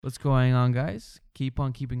What's going on, guys? Keep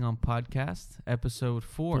on keeping on podcast, episode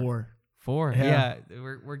 4. 4. Yeah,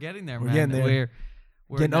 we're getting there, we're man. Getting there.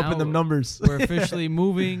 We're getting up in the numbers. We're officially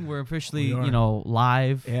moving. We're officially,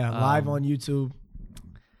 live. Yeah, live on YouTube.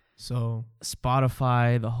 So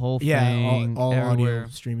Spotify, the whole thing, all everywhere. audio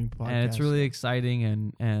streaming podcasts. And it's really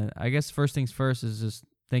exciting. And I guess first things first is just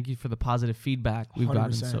thank you for the positive feedback we've 100%.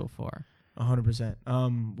 gotten so far. 100%.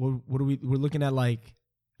 What are we're looking at, like,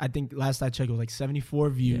 I think last I checked it was like 74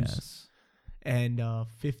 views and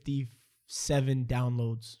 57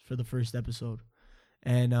 downloads for the first episode.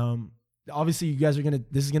 And obviously you guys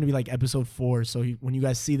this is gonna be like episode 4. So when you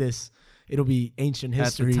guys see this, it'll be ancient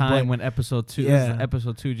history. At the time when episode 2,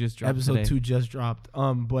 episode 2 just dropped. Episode 2 just dropped.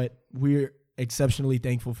 But we're exceptionally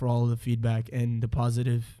thankful for all of the feedback and the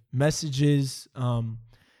positive messages.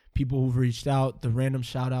 People who've reached out, the random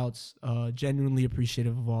shout outs, genuinely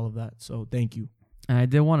appreciative of all of that. So thank you. And I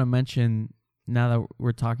did want to mention, now that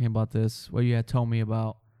we're talking about this, what you had told me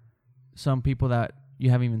about some people that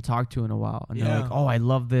you haven't even talked to in a while. And they're like, oh, I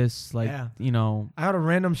love this. Like, I got a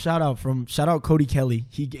random shout out Cody Kelly.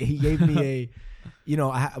 He gave me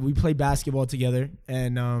we played basketball together,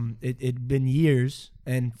 and it'd been years.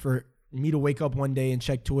 And for me to wake up one day and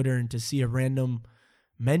check Twitter and to see a random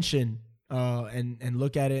mention and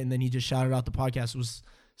look at it, and then he just shouted out the podcast, was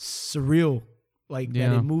surreal. That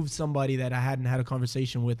it moved somebody that I hadn't had a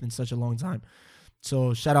conversation with in such a long time.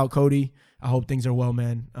 So shout out Cody. I hope things are well,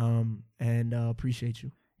 man. And appreciate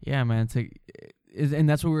you. Yeah, man. And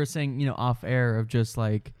that's what we were saying, off air, of just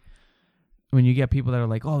like when you get people that are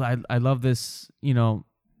like, oh, I love this,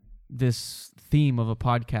 this theme of a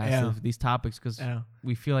podcast of these topics, because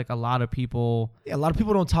we feel like a lot of people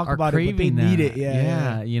don't talk about it, but they need it.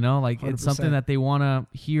 Yeah. Like 100%. It's something that they want to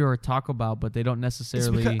hear or talk about, but they don't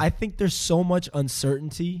necessarily. It's because I think there's so much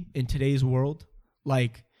uncertainty in today's world.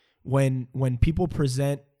 Like when people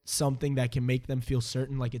present something that can make them feel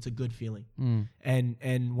certain, like it's a good feeling.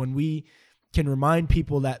 And when we can remind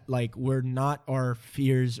people that, like, we're not our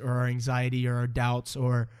fears or our anxiety or our doubts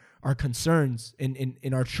or our concerns,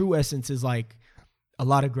 in our true essence is like a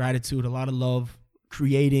lot of gratitude, a lot of love,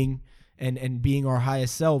 creating and being our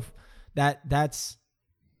highest self. That's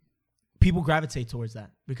people gravitate towards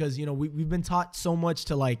that, because we've been taught so much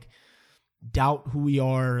to like doubt who we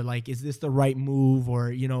are, like, is this the right move, or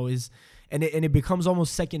and it becomes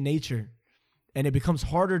almost second nature, and it becomes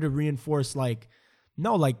harder to reinforce, like,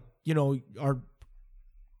 no, like,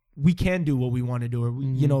 we can do what we want to do, or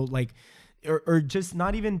like, or just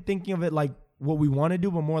not even thinking of it like what we want to do,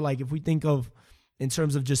 but more like if we think of in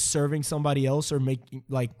terms of just serving somebody else, or making,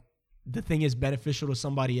 like, the thing is beneficial to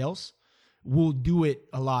somebody else, we'll do it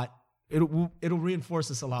a lot. It'll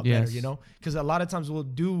reinforce us a lot better, because a lot of times we'll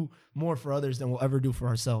do more for others than we'll ever do for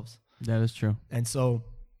ourselves. That is true. And so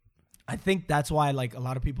I think that's why, like, a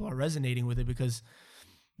lot of people are resonating with it, because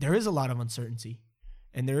there is a lot of uncertainty,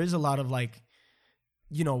 and there is a lot of, like,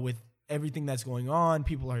 with everything that's going on,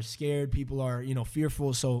 people are scared, people are,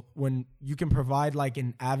 fearful. So when you can provide, like,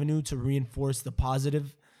 an avenue to reinforce the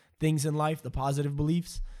positive things in life, the positive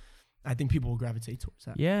beliefs, I think people will gravitate towards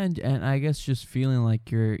that. Yeah, and I guess just feeling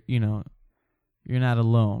like you're not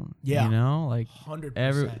alone. Yeah. Like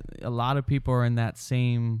 100%. A lot of people are in that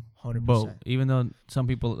same 100%. boat. Even though some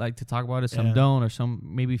people like to talk about it, some don't, or some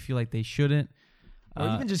maybe feel like they shouldn't. Or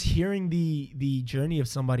even just hearing the journey of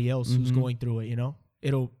somebody else who's going through it,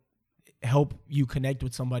 it'll help you connect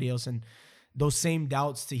with somebody else, and those same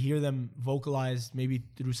doubts, to hear them vocalized maybe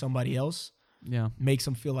through somebody else, makes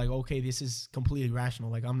them feel like, okay, this is completely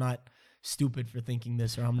rational. Like, I'm not stupid for thinking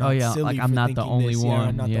this, or I'm not silly, like, I'm not the only one.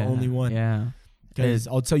 I'm not the only one. Yeah. Because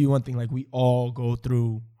I'll tell you one thing, like, we all go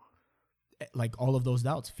through, like, all of those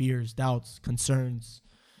doubts, fears, doubts, concerns,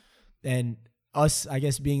 and us, I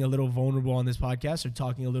guess, being a little vulnerable on this podcast, or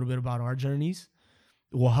talking a little bit about our journeys,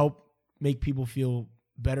 will help make people feel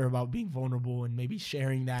better about being vulnerable and maybe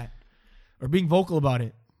sharing that, or being vocal about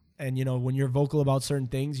it. And when you're vocal about certain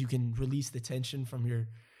things, you can release the tension from your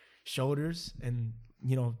shoulders and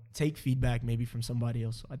take feedback maybe from somebody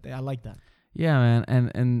else. I like that. Yeah,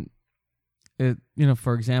 man. And it,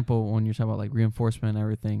 for example, when you're talking about, like, reinforcement and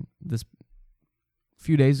everything, this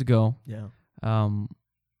few days ago,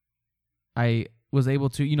 I was able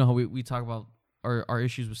to, how we talk about our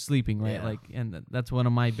issues with sleeping, right? Like, and that's one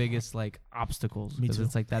of my biggest, like, obstacles, because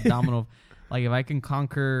it's like that domino. Like, if I can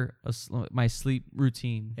conquer my sleep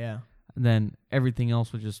routine, then everything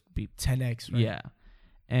else would just be 10x, right? Yeah.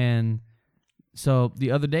 And so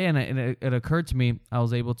the other day, and it occurred to me, I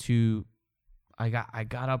was able to, I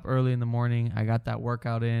got up early in the morning, I got that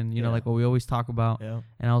workout in, like what we always talk about, and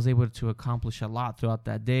I was able to accomplish a lot throughout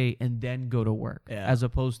that day, and then go to work, as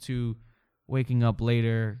opposed to waking up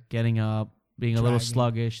later, getting up, being a little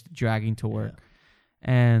sluggish, dragging to work.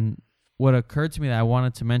 Yeah. And what occurred to me that I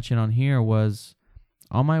wanted to mention on here was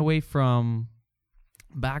on my way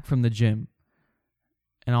back from the gym,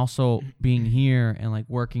 and also being here and like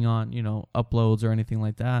working on, uploads or anything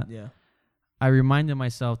like that. Yeah. I reminded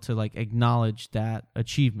myself to like acknowledge that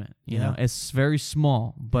achievement. You know, it's very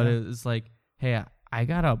small, but it's like, hey, I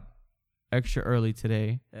got up extra early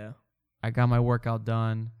today. Yeah. I got my workout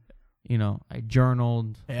done. I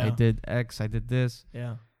journaled. Yeah. I did X. I did this.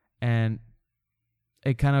 Yeah. And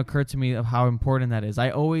it kind of occurred to me of how important that is.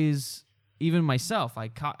 I always, even myself, I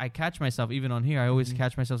catch myself, even on here, I always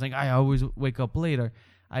catch myself saying, I always wake up late, or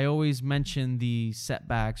I always mention the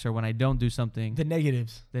setbacks, or when I don't do something. The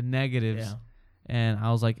negatives. Yeah. And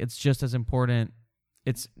I was like, it's just as important.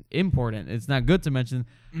 It's important. It's not good to mention,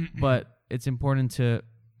 but it's important to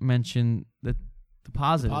mention the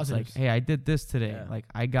positives. Like, hey, I did this today. Yeah. Like,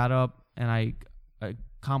 I got up and I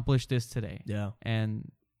accomplished this today. Yeah.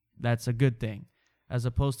 And that's a good thing. As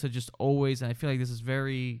opposed to just always, and I feel like this is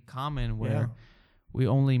very common where we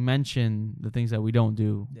only mention the things that we don't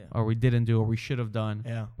do, or we didn't do, or we should have done.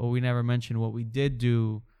 Yeah. But we never mention what we did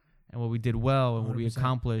do and what we did well and 100%. What we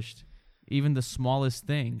accomplished. Even the smallest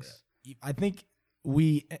things. I think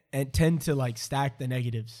we tend to like stack the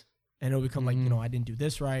negatives, and it'll become like, I didn't do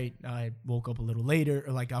this right. I woke up a little later,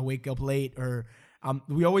 or like I wake up late, or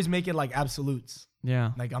we always make it like absolutes.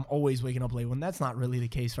 Yeah. Like I'm always waking up late, when that's not really the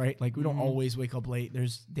case, right? Like we don't always wake up late.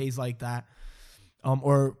 There's days like that.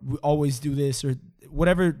 Or we always do this, or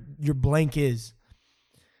whatever your blank is.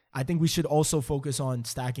 I think we should also focus on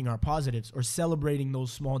stacking our positives or celebrating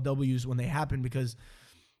those small W's when they happen, because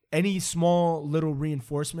any small little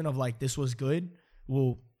reinforcement of like, this was good,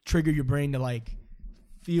 will trigger your brain to like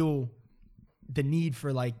feel the need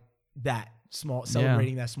for like that small,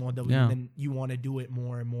 celebrating that small W. And then you want to do it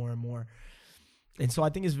more and more and more. And so I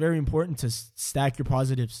think it's very important to stack your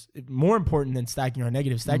positives, more important than stacking our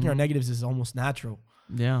negatives. Stacking our negatives is almost natural.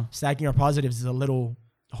 Yeah. Stacking our positives is a little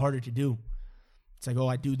harder to do. It's like, oh,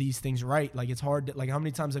 I do these things right. Like, it's hard to, like, how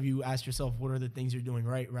many times have you asked yourself, what are the things you're doing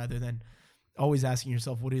right, rather than always asking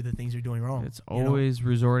yourself, what are the things you're doing wrong? It's always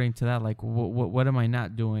resorting to that, like, what am I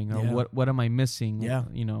not doing, or what am I missing? Yeah.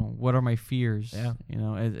 What are my fears? Yeah.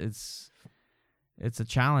 It's a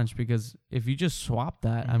challenge, because if you just swap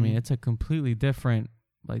that, I mean, it's a completely different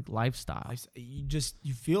like lifestyle.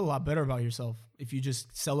 You feel a lot better about yourself if you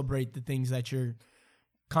just celebrate the things that you're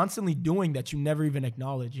constantly doing that you never even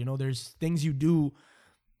acknowledge. There's things you do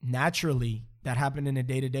naturally that happen in a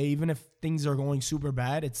day-to-day, even if things are going super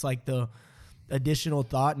bad. It's like the additional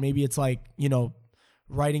thought. Maybe it's like,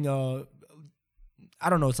 writing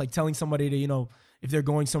it's like telling somebody to, if they're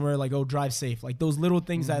going somewhere, like, oh, drive safe. Like those little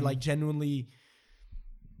things that like genuinely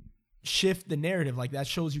shift the narrative. Like that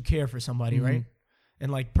shows you care for somebody, right?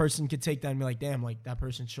 And like person could take that and be like, damn, like that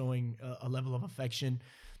person's showing a level of affection,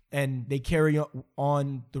 and they carry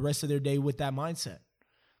on the rest of their day with that mindset.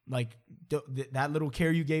 Like that little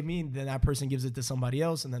care you gave me, and then that person gives it to somebody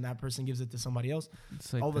else, and then that person gives it to somebody else.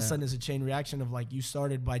 Like all of a sudden it's a chain reaction of like, you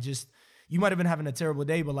started by you might have been having a terrible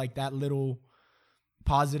day, but like that little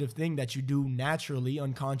positive thing that you do naturally,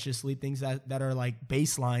 unconsciously, things that are like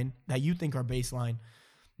baseline, that you think are baseline,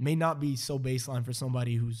 may not be so baseline for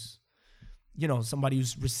somebody who's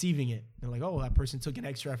receiving it. They're like, oh, that person took an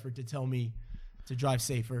extra effort to tell me to drive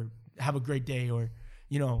safe or have a great day, or,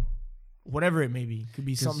 whatever it may be. Could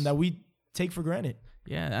be something that we take for granted.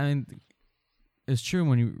 Yeah, I mean, it's true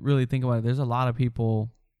when you really think about it. There's a lot of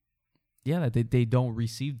people, that they don't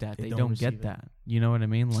receive that. They don't get that. You know what I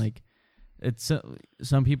mean? Like, it's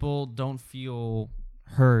some people don't feel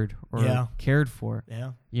heard or cared for.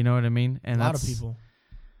 Yeah. You know what I mean? And a lot of people.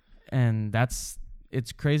 And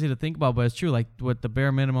it's crazy to think about, but it's true. Like what the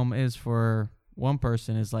bare minimum is for one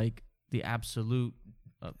person is like the absolute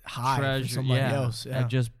high treasure for somebody else. Yeah.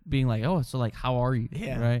 Just being like, oh, so like, how are you?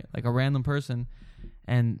 Yeah. Right? Like a random person.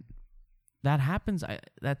 And that happens.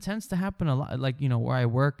 That tends to happen a lot. Like, where I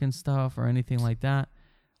work and stuff or anything like that.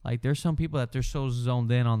 Like there's some people that they're so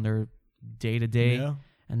zoned in on their day to day,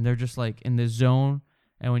 and they're just like in this zone.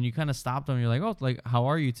 And when you kind of stop them, you're like, oh, like, how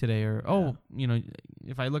are you today? Or,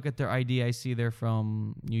 if I look at their ID, I see they're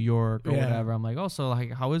from New York or whatever. I'm like, oh, so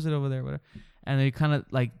like, how is it over there? Whatever. And they kind of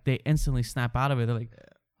like, they instantly snap out of it. They're like,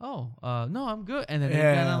 oh, no, I'm good. And then they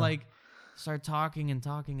kind of like start talking and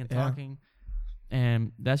talking and talking.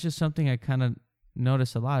 And that's just something I kind of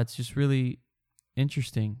notice a lot. It's just really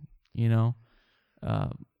interesting,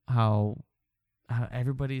 how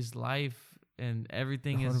everybody's life and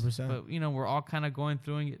everything 100%. is, but you know, we're all kind of going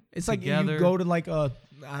through it. It's together. like you go to like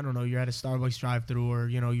I don't know, you're at a Starbucks drive-through, or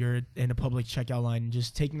you know, you're in a public checkout line, and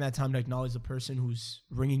just taking that time to acknowledge the person who's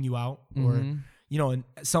ringing you out, or you know, and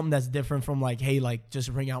something that's different from like, hey, like just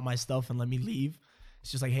ring out my stuff and let me leave.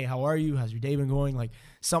 It's just like, hey, how are you? How's your day been going? Like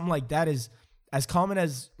something like that is as common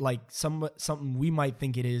as like something we might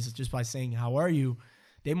think it is, just by saying how are you.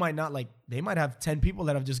 They might not like. They might have 10 people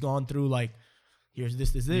that have just gone through like, here's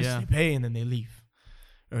this. Yeah. They pay and then they leave,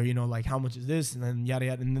 or you know, like how much is this, and then yada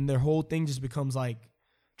yada, and then their whole thing just becomes like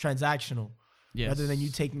transactional, rather than you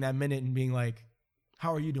taking that minute and being like,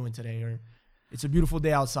 how are you doing today, or it's a beautiful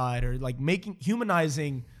day outside, or like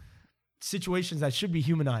humanizing situations that should be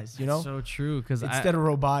humanized. You know, so true, because instead of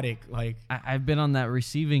robotic, like I've been on that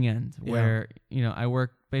receiving end where you know I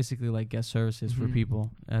work basically like guest services for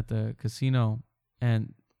people at the casino.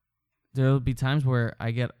 And there'll be times where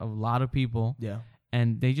I get a lot of people,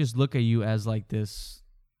 and they just look at you as like this.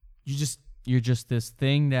 You're just this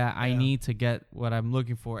thing that I need to get what I'm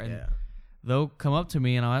looking for, and they'll come up to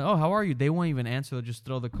me and I'm like, "Oh, how are you?" They won't even answer. They'll just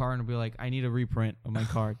throw the card and be like, "I need a reprint of my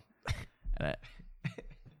card."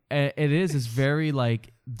 It's very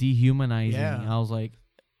like dehumanizing. I was like,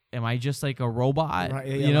 "Am I just like a robot?" Right,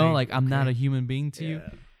 you know, like I'm not a human being to you.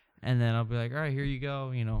 And then I'll be like, all right, here you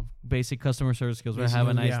go. You know, basic customer service skills. Have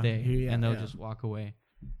a nice day. And they'll just walk away.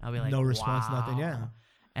 I'll be like, no response, nothing. Yeah.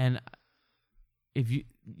 And if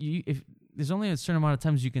there's only a certain amount of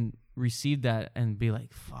times you can receive that and be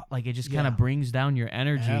like, fuck, like it just kind of brings down your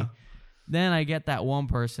energy. Yeah. Then I get that one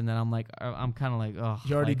person that I'm like, I'm kind of like, oh,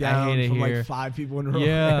 you're already like, down I hate from it here. Like 5 people in a row.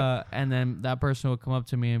 Yeah. And then that person will come up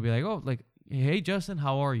to me and be like, oh, like, hey, Justin,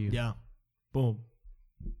 how are you? Yeah. Boom.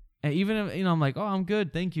 And even if, you know, I'm like, oh, I'm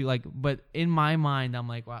good, thank you. Like, but in my mind, I'm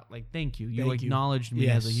like, wow, like, thank you. You acknowledged me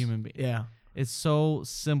as a human being. Yeah. It's so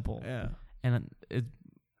simple. Yeah. And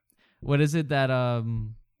what is it that,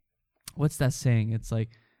 what's that saying? It's like,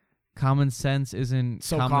 common sense isn't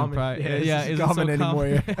so common. Isn't common so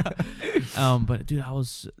anymore. But dude,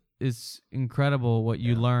 it's incredible what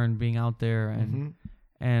you learn being out there,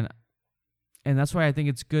 and that's why I think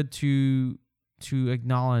it's good to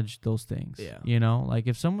acknowledge those things. Yeah. You know, like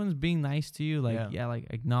if someone's being nice to you, like like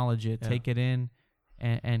acknowledge it, take it in,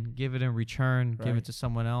 and give it in return, give it to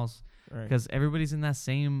someone else, because everybody's in that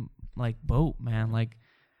same like boat, man. Like,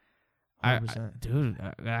 I've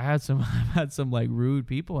had some like rude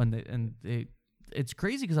people, and it's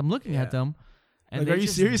crazy because I'm looking at them, and like, are you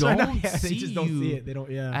serious right now? Yeah, they just don't see it. They don't.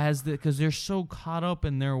 Yeah. As because they're so caught up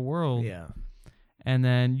in their world. Yeah. And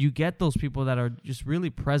then you get those people that are just really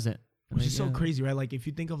present. Which is so crazy, right? Like if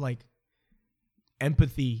you think of like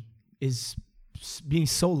empathy is being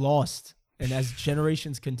so lost, and as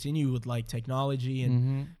generations continue with like technology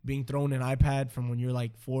and being thrown an iPad from when you're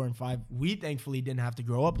like 4 and 5, we thankfully didn't have to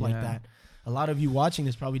grow up like that. A lot of you watching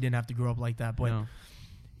this probably didn't have to grow up like that, but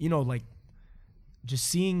you know, like just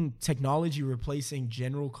seeing technology replacing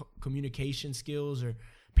general communication skills, or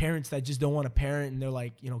parents that just don't want to parent and they're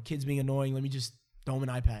like, you know, kids being annoying, let me just throw them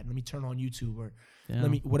an iPad, let me turn on YouTube, or let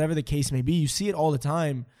me, whatever the case may be. You see it all the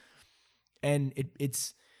time, and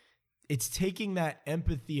it's taking that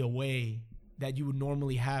empathy away that you would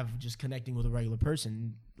normally have just connecting with a regular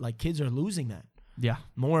person. Like kids are losing that. Yeah.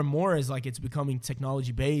 More and more as like it's becoming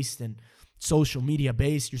technology based and social media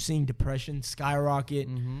based. You're seeing depression skyrocket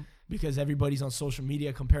because everybody's on social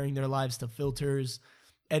media comparing their lives to filters,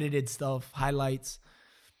 edited stuff, highlights.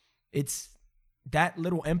 It's that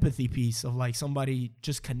little empathy piece of like somebody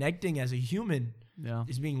just connecting as a human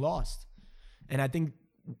is being lost. And I think,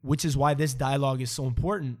 which is why this dialogue is so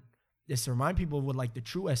important, is to remind people of what like the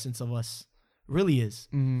true essence of us really is.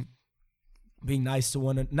 Being nice to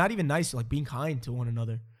one, not even nice, like being kind to one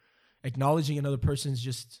another, acknowledging another person's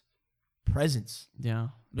just presence. Yeah.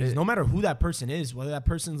 Because no matter who that person is, whether that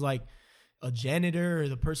person's like a janitor or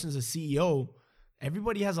the person's a CEO,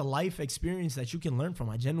 everybody has a life experience that you can learn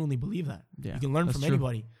from. I genuinely believe that. Yeah, you can learn from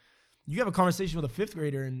anybody. You have a conversation with a 5th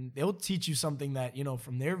grader and they'll teach you something that, you know,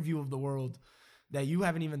 from their view of the world that you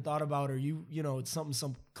haven't even thought about, or you know, it's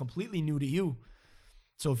something completely new to you.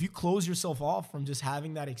 So if you close yourself off from just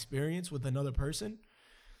having that experience with another person,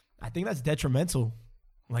 I think that's detrimental,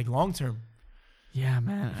 like long term. Yeah,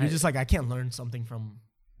 man. If you're just like, I can't learn something from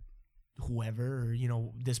whoever, or, you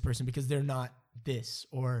know, this person because they're not this,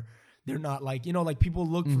 or they're not like, you know, like people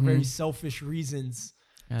look for very selfish reasons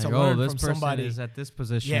to learn from somebody. Is at this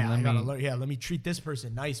position. Yeah, I gotta learn. Yeah, let me treat this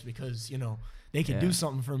person nice because, you know, they can do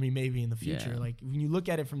something for me maybe in the future. Like when you look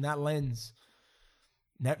at it from that lens,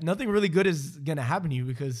 nothing really good is gonna happen to you,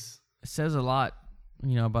 because it says a lot,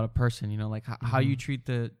 you know, about a person. You know, like how you treat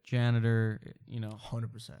the janitor, you know,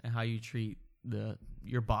 100%, and how you treat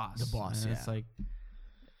your boss. The boss, and it's like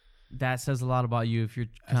that says a lot about you if you're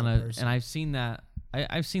kind of. And I've seen that.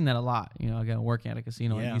 I've seen that a lot. You know, again, working at a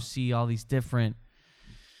casino, and you see all these different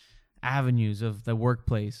avenues of the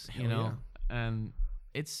workplace. You know, and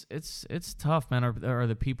it's tough, man. Or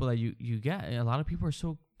the people that you get. A lot of people are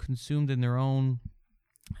so consumed in their own,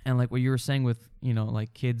 and like what you were saying with, you know,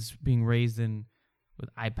 like kids being raised with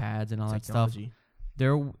iPads and all technology. That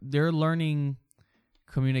stuff. They're learning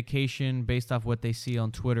communication based off what they see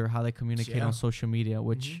on Twitter, how they communicate on social media,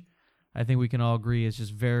 which I think we can all agree is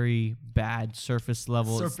just very bad, surface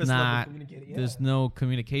level. It's not. There's no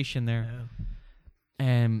communication there,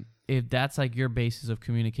 and if that's like your basis of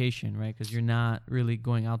communication, right? Because you're not really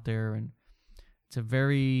going out there, and it's a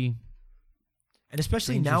very and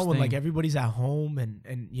especially now when like everybody's at home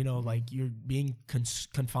and you know, like you're being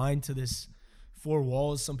confined to this 4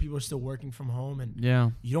 walls. Some people are still working from home, and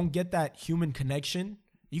you don't get that human connection.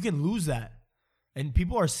 You can lose that, and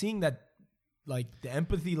people are seeing that, like the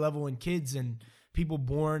empathy level in kids and people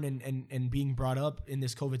born and being brought up in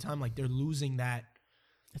this COVID time, like they're losing that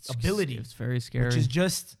ability. It's very scary. Which is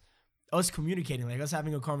just us communicating, like us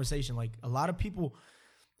having a conversation. Like a lot of people,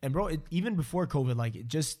 and bro, even before COVID, like it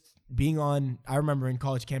just being on, I remember in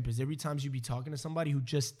college campus, every time you'd be talking to somebody who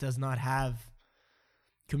just does not have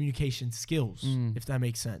communication skills, if that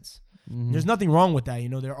makes sense. There's nothing wrong with that. You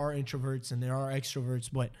know, there are introverts and there are extroverts,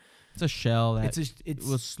 but it's a shell that it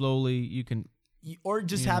will slowly, you can, or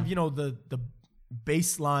just have, you know, the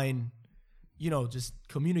baseline, you know, just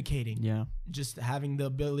communicating. Yeah. Just having the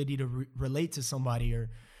ability to relate to somebody or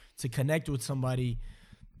to connect with somebody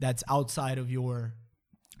that's outside of your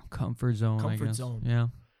comfort zone. Yeah.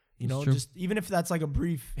 You know, just even if that's like a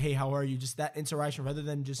brief, hey, how are you? Just that interaction rather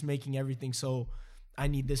than just making everything so I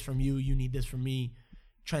need this from you, you need this from me,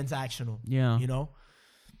 transactional. Yeah. You know?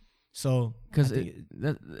 So, because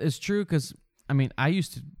it's true. Because I mean, I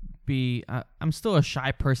used to be. I'm still a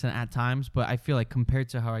shy person at times, but I feel like compared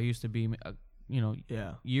to how I used to be, you know,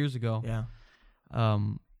 years ago. Yeah.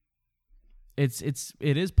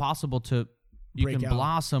 It is possible to can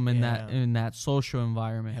blossom in that social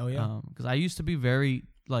environment. Hell yeah. Because I used to be very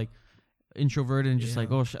like introverted and just like,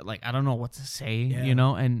 oh shit, like I don't know what to say, you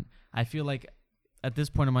know. And I feel like at this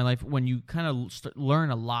point in my life, when you kind of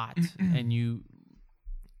learn a lot and you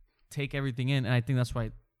take everything in, and I think that's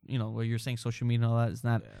why, you know, what you're saying, social media and all that is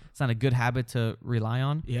not, it's not a good habit to rely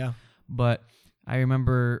on. Yeah. But I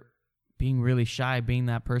remember being really shy, being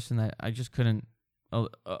that person that I just couldn't,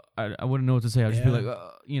 I wouldn't know what to say. I'd just be like,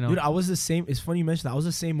 you know. Dude, I was the same. It's funny you mentioned that. I was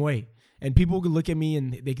the same way. And people could look at me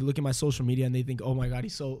and they could look at my social media and they think, oh my God,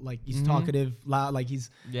 he's so like, he's talkative, loud, like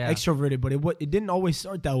he's extroverted. But it didn't always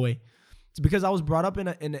start that way. It's because I was brought up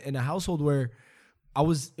in a household where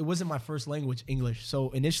it wasn't my first language, English.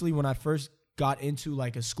 So initially when I first got into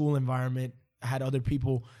like a school environment, I had other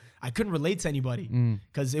people, I couldn't relate to anybody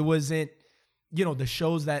because it wasn't, you know, the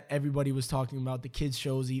shows that everybody was talking about, the kids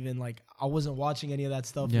shows, even like I wasn't watching any of that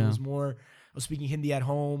stuff. It was more, I was speaking Hindi at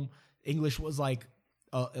home. English was like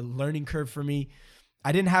a learning curve for me.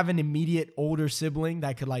 I didn't have an immediate older sibling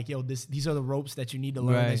that could like, yo, these are the ropes that you need to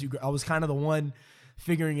learn as you grow. I was kind of the one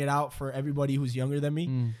figuring it out for everybody who's younger than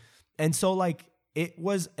me. And so like it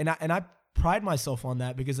was, and I pride myself on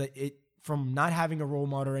that because it from not having a role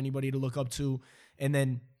model or anybody to look up to, and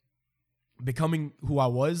then becoming who I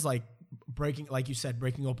was, like breaking, like you said,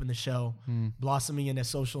 breaking open the shell, blossoming in a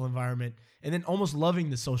social environment, and then almost loving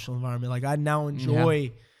the social environment. Like I now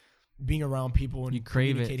enjoy being around people and you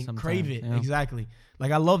crave communicating. Crave it, exactly.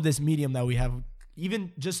 Like I love this medium that we have,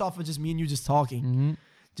 even just off of just me and you just talking,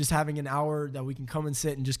 just having an hour that we can come and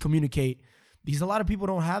sit and just communicate. Because a lot of people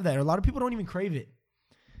don't have that, or a lot of people don't even crave it.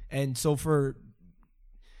 And so for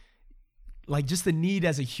like just the need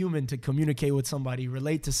as a human to communicate with somebody,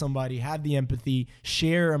 relate to somebody, have the empathy,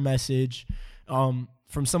 share a message from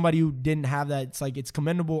somebody who didn't have that. It's like, it's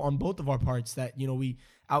commendable on both of our parts that, you know, we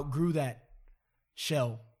outgrew that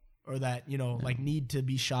shell or that, you know, like need to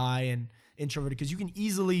be shy and introverted, because you can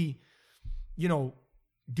easily, you know,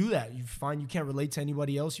 do that. You find you can't relate to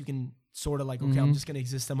anybody else. You can sort of like, okay, I'm just going to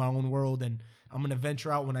exist in my own world and I'm going to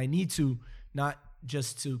venture out when I need to, not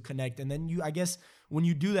just to connect. And then I guess when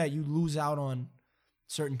you do that, you lose out on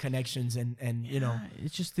certain connections and you know.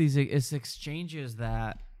 It's just it's exchanges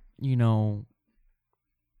that, you know,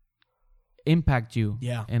 impact you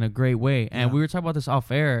in a great way. And we were talking about this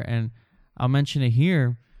off air, and I'll mention it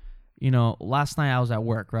here. You know, last night I was at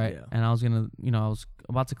work, right? Yeah. And I was I was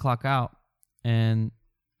about to clock out, and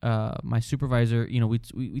my supervisor, you know,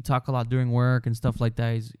 we talk a lot during work and stuff like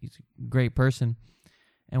that. He's a great person.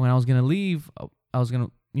 And when I was gonna leave, I was gonna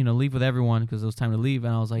leave with everyone because it was time to leave.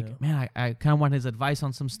 And I was like, man, I kind of want his advice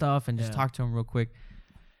on some stuff and just talk to him real quick.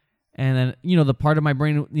 And then, the part of my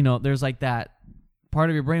brain, there's like that part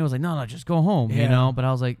of your brain was like, no, just go home, But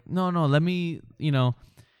I was like, no, let me,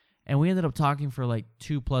 and we ended up talking for like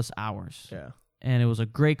 2+ hours. Yeah. And it was a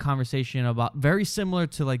great conversation about very similar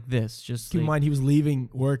to like this. Just keep in mind he was leaving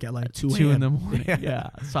work at like 2 in the morning. Yeah.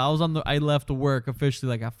 So I left work officially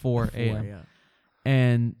like at 4 a.m. Yeah.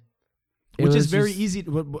 And which is very easy.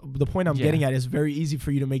 The point I'm getting at is very easy for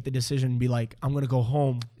you to make the decision and be like, I'm going to go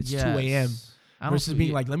home. It's 2 a.m. Versus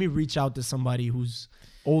being like, let me reach out to somebody who's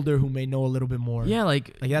older who may know a little bit more. Yeah.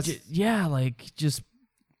 Like that's, just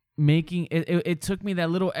making it took me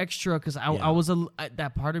that little extra because I was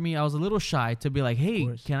that part of me, I was a little shy to be like,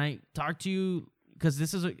 hey, can I talk to you? Because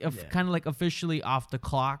this is kind of like officially off the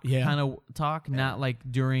clock kind of talk, not like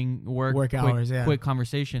during work hours, quick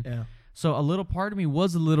conversation. Yeah. So a little part of me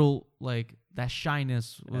was a little like that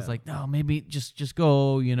shyness was like, no, maybe just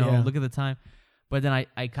go, look at the time. But then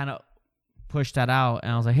I kind of pushed that out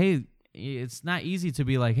and I was like, hey, it's not easy to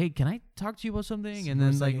be like, hey, can I talk to you about something? And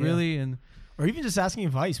then like really and. Or even just asking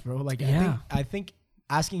advice, bro. Like I think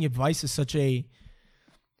asking advice is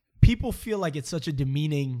people feel like it's such a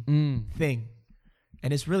demeaning thing.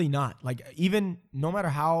 And it's really not. Like even no matter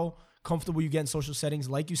how comfortable you get in social settings,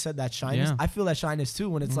 like you said, that shyness. Yeah. I feel that shyness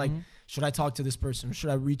too when it's like, should I talk to this person? Or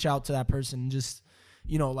should I reach out to that person and just,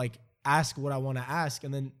 like ask what I want to ask?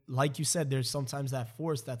 And then like you said, there's sometimes that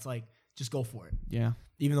force that's like, just go for it. Yeah.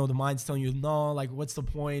 Even though the mind's telling you, no, like, what's the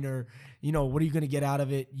point? Or, what are you going to get out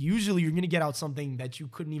of it? Usually you're going to get out something that you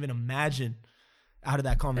couldn't even imagine out of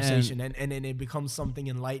that conversation. And it becomes something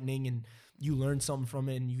enlightening and you learn something from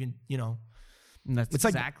it and you can, And that's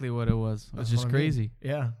exactly what it was. It's just crazy.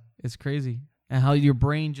 Yeah. It's crazy. And how your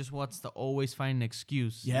brain just wants to always find an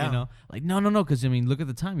excuse. Yeah. Like, no. Because, look at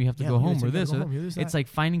the time. You have to go home or this. It's like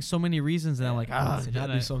finding so many reasons. And I'm like,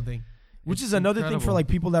 do something. Which is another thing for like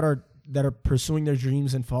people that are pursuing their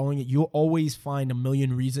dreams and following it. You'll always find a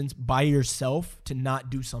million reasons by yourself to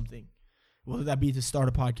not do something, whether that be to start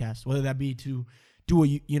a podcast, whether that be to do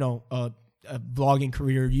a vlogging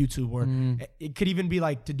career, YouTube, or it could even be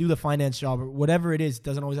like to do the finance job or whatever it is. It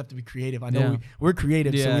doesn't always have to be creative. I know we're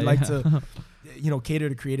creative, so we like to cater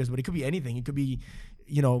to creatives, but it could be anything. It could be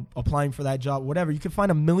applying for that job, whatever. You could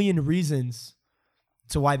find a million reasons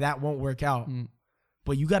to why that won't work out.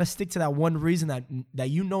 But you got to stick to that one reason that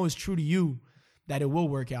is true to you, that it will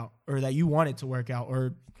work out or that you want it to work out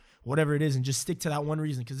or whatever it is, and just stick to that one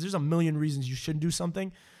reason, because there's a million reasons you shouldn't do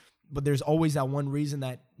something, but there's always that one reason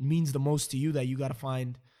that means the most to you that you got to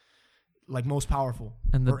find like most powerful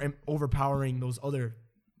or overpowering those other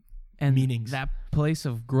meanings. That place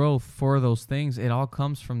of growth for those things, it all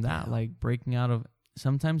comes from that, like breaking out of.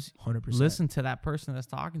 Sometimes 100%. Listen to that person that's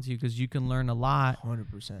talking to you because you can learn a lot.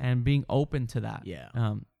 100%. And being open to that. Yeah.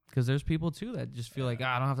 Because there's people too that just feel like,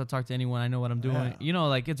 I don't have to talk to anyone. I know what I'm doing.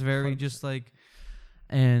 Like it's very 100%. Just like,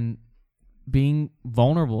 and being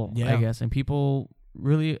vulnerable, I guess. And people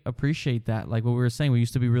really appreciate that. Like what we were saying, we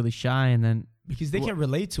used to be really shy and then. Because they can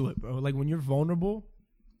relate to it, bro. Like when you're vulnerable,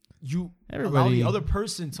 you allow the other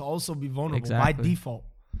person to also be vulnerable by default.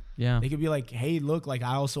 Yeah. They could be like, hey, look, like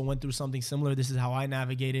I also went through something similar. This is how I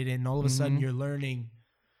navigated it. And all of a sudden you're learning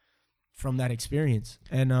from that experience.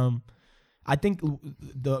 And I think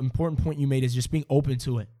the important point you made is just being open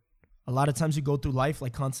to it. A lot of times we go through life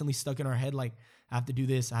like constantly stuck in our head, like I have to do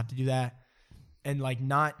this, I have to do that. And like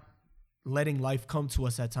not letting life come to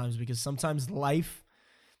us at times, because sometimes life,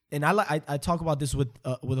 and I talk about this with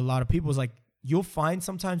a lot of people, is like you'll find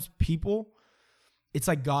sometimes people, it's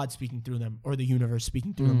like God speaking through them or the universe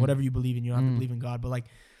speaking through them, whatever you believe in. You don't have to believe in God, but like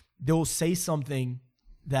they'll say something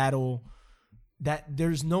that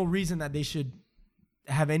there's no reason that they should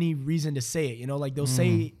have any reason to say it. Like they'll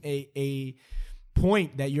say a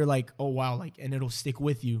point that you're like, oh wow, like, and it'll stick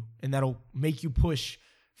with you and that'll make you push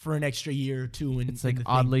for an extra year or two. And it's like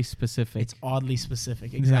oddly specific. It's oddly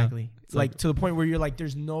specific. Exactly. Yeah. It's like to the point where you're like,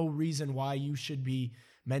 there's no reason why you should be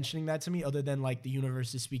mentioning that to me other than like the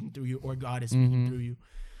universe is speaking through you or God is speaking through you.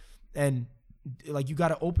 And like you got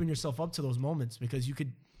to open yourself up to those moments, because you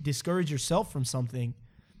could discourage yourself from something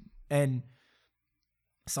and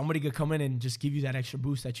somebody could come in and just give you that extra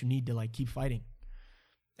boost that you need to like keep fighting.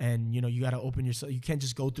 And you got to open yourself. You can't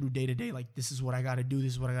just go through day to day like, this is what I got to do,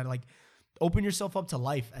 this is what I got to like. Open yourself up to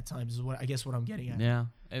life at times is what I'm getting at. Yeah,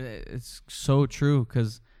 it's so true,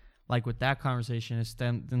 because like with that conversation, it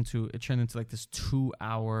turned into like this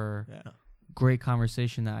 2-hour great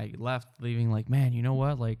conversation that I left leaving like, man, you know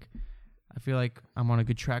what? Like, I feel like I'm on a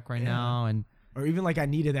good track right now. And or even like I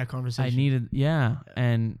needed that conversation.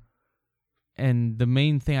 And and the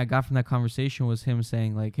main thing I got from that conversation was him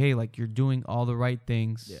saying like, hey, like you're doing all the right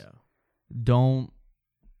things. Yeah. Don't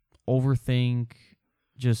overthink.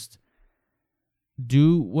 Just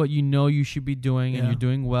do what you know you should be doing, and you're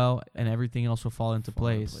doing well, and everything else will fall into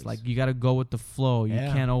place. Like you got to go with the flow. You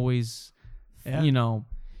can't always, you know,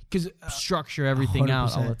 because structure everything 100%.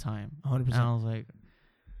 Out all the time. 100%. And I was like,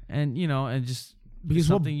 and you know, and just because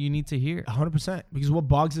something you need to hear. 100%. Because what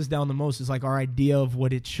bogs us down the most is like our idea of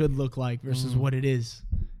what it should look like versus what it is,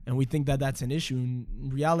 and we think that that's an issue.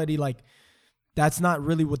 In reality, like that's not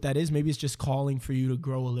really what that is. Maybe it's just calling for you to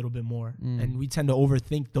grow a little bit more, and we tend to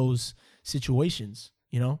overthink those situations.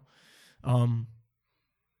 You know,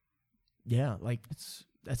 yeah, like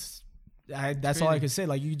that's all I could say.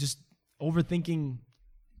 Like you just overthinking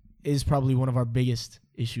is probably one of our biggest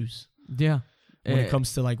issues. Yeah. When it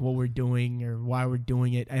comes to like what we're doing or why we're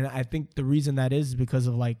doing it. And I think the reason that is because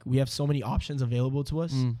of like we have so many options available to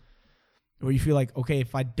us where you feel like, okay,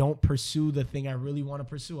 if I don't pursue the thing I really want to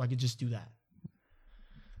pursue, I could just do that.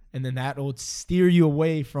 And then that will steer you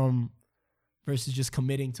away from versus just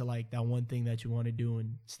committing to like that one thing that you want to do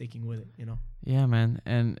and sticking with it, you know? Yeah, man.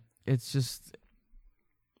 And it's just,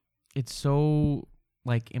 it's so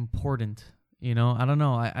like important, you know? I don't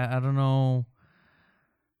know. I don't know.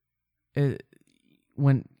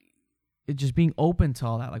 When it just being open to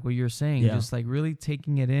all that, like what you're saying, just like really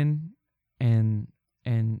taking it in and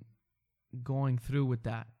going through with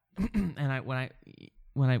that. And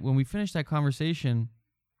when we finished that conversation,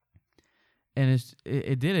 and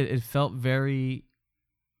it felt very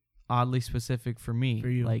oddly specific for me. For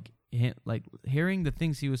you. Like hearing the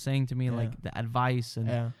things he was saying to me, like the advice,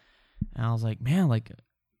 and I was like, man, like,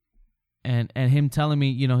 and him telling me,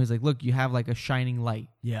 you know, he's like, look, you have like a shining light,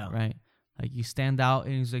 right? Like you stand out,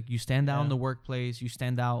 and he's like, you stand out in the workplace, you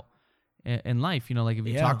stand out in life. You know, like if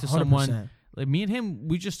you talk to 100%. Someone, like me and him,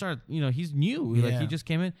 we just started. You know, he's new. Like he just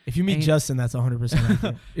came in. If you meet Justin, that's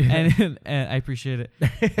 100%. and I appreciate it.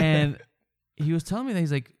 And he was telling me that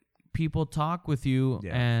he's like, people talk with you,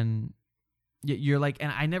 and you're like,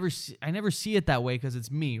 and I never see it that way because it's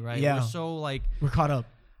me, right? Yeah. We're so like we're caught up,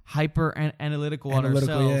 hyper analytical on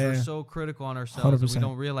ourselves. We're so critical on ourselves that we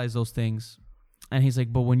don't realize those things. And he's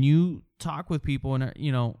like, but when you talk with people and,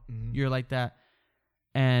 you know, you're like that.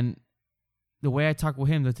 And the way I talk with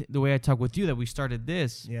him, the way I talk with you, that we started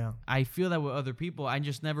this, I feel that with other people. I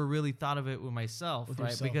just never really thought of it with myself, right?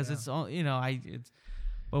 Yourself, because it's all, you know,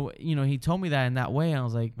 but, you know, he told me that in that way. And I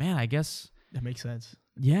was like, man, I guess that makes sense.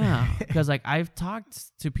 Yeah. Because like I've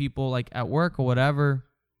talked to people like at work or whatever,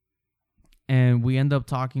 and we end up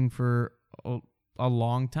talking for a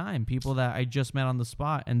long time. People that I just met on the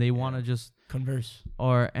spot, and they want to just converse.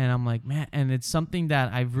 And I'm like, man, and it's something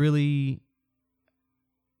that I've really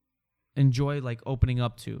enjoyed like opening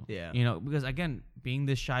up to. Yeah. You know, because again, being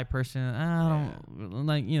this shy person, I don't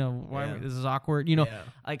like, you know, why this is awkward. You know,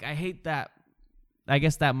 like I hate that. I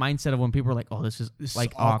guess that mindset of when people are like, oh, this is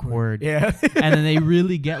like awkward. Yeah. And then they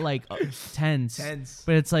really get like tense.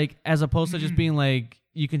 But it's like, as opposed to just being like,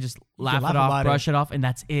 you can just laugh it off, brush it off, and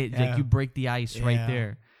that's it. Like you break the ice right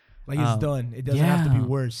there. Like it's done. It doesn't have to be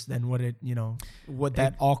worse than what it, you know, what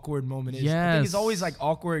that awkward moment is. I think it's always like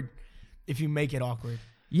awkward if you make it awkward.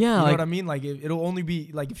 Yeah. You know what I mean? Like it'll only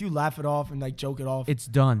be like if you laugh it off and like joke it off. It's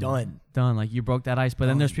done. Like you broke that ice. But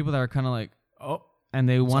then there's people that are kind of like, oh. And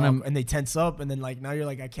they want to, and they tense up, and then like now you're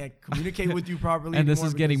like, I can't communicate with you properly. And this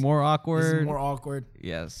is getting more awkward. This is more awkward.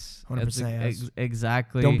 Yes, 100%.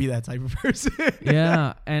 Exactly. Don't be that type of person.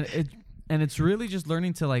 Yeah, and it's really just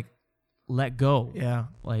learning to like let go. Yeah,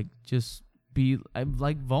 like just be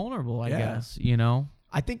like vulnerable. I guess, you know.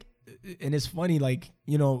 I think, and it's funny. Like,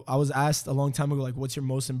 you know, I was asked a long time ago, like, what's your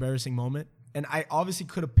most embarrassing moment? And I obviously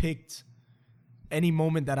could have picked any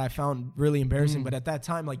moment that I found really embarrassing, but at that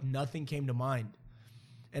time, like nothing came to mind.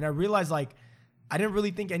 And I realized, like, I didn't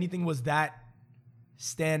really think anything was that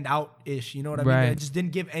stand out-ish. You know what I mean? I just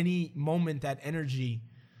didn't give any moment that energy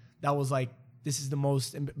that was like, this is the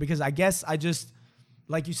most... Because I guess I just,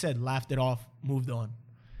 like you said, laughed it off, moved on.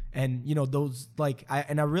 And, you know, those, like...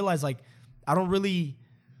 I realized, like, I don't really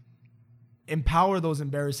empower those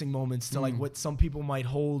embarrassing moments to, like, what some people might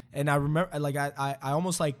hold. And I remember, like, I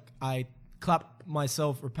almost, like, I clapped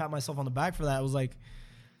myself or pat myself on the back for that. I was like...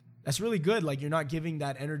 That's really good. Like, you're not giving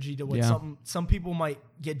that energy to what some people might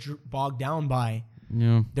get bogged down by.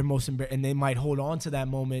 Yeah. Their most and they might hold on to that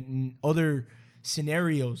moment in other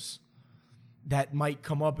scenarios that might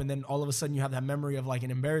come up, and then all of a sudden you have that memory of like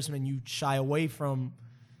an embarrassment. You shy away from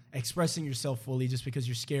expressing yourself fully just because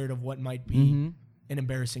you're scared of what might be an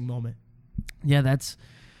embarrassing moment. Yeah,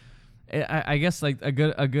 I guess like a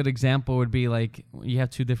good example would be like you have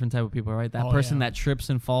two different type of people, right? That person that trips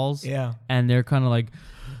and falls, and they're kind of like,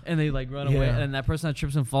 and they like run away, and that person that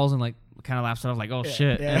trips and falls and like kind of laughs it off like, oh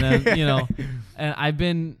shit, and then and I've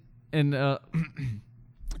been in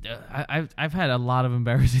I've had a lot of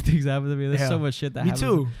embarrassing things happen to me. There's so much shit that happens. Me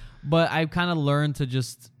too. But I've kind of learned to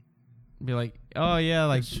just be like, oh yeah,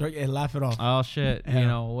 like and laugh it off. Oh shit,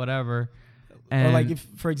 whatever. And or like if,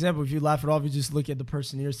 for example, if you laugh it off, you just look at the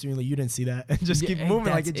person near to you like you didn't see that, and just keep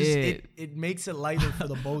moving. Like it makes it lighter for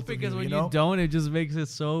the both because of you. Because when you don't, it just makes it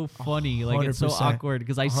so funny. Like 100%. It's so awkward.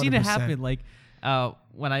 Because I've seen it happen. Like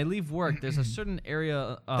when I leave work, there's a certain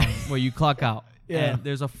area where you clock out, and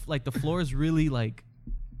there's like the floor is really like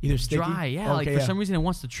either sticky? Dry. Yeah, like for some reason it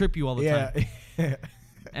wants to trip you all the time.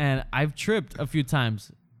 And I've tripped a few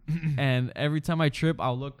times, and every time I trip,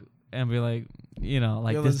 I'll look and be like,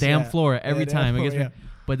 like this damn floor every time. It gets me.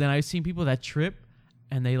 But then I've seen people that trip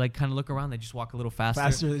and they like kind of look around. They just walk a little faster.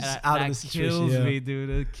 Out of the situation. Kills me, dude.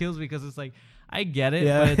 It kills me because it's like I get it,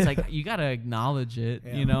 but it's like you gotta acknowledge it.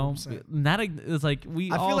 100%. It's like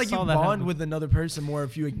I feel like you bond with another person more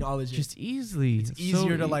if you acknowledge it. Just easily. It's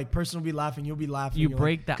easier to like person will be laughing, you'll be laughing. You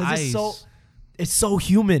break the ice. It's so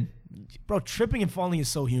human, bro. Tripping and falling is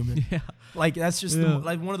so human. Like that's just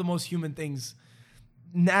like one of the most human things.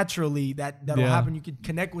 Naturally that'll happen. You could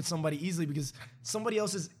connect with somebody easily because somebody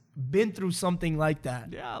else has been through something like that.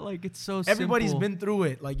 Yeah, like it's so everybody's simple. Been through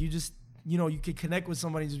it. Like you just you could connect with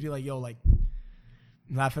somebody and just be like, yo, like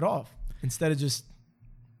laugh it off instead of just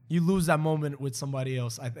you lose that moment with somebody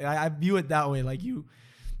else. I view it that way. Like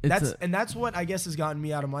that's what I guess has gotten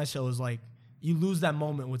me out of my shell is like you lose that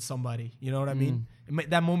moment with somebody. You know what I mean?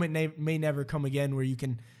 That moment may never come again where you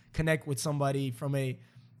can connect with somebody from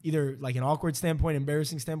either like an awkward standpoint,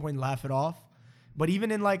 embarrassing standpoint, laugh it off. But even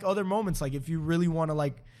in like other moments, like if you really want to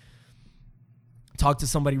like talk to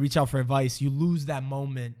somebody, reach out for advice, you lose that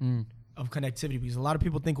moment of connectivity because a lot of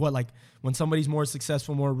people think like when somebody's more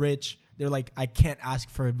successful, more rich, they're like, I can't ask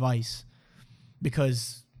for advice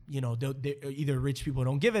because, they're either rich people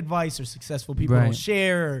don't give advice or successful people don't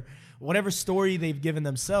share or whatever story they've given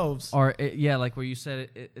themselves. Or like where you said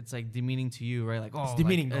it's like demeaning to you, right? Like, oh, it's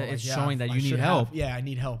demeaning. Like, it's showing that you need help. I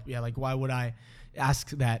need help. Yeah, like why would I ask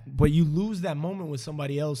that? But you lose that moment with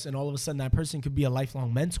somebody else, and all of a sudden that person could be a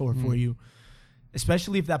lifelong mentor for you.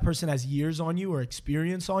 Especially if that person has years on you or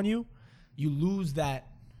experience on you, you lose that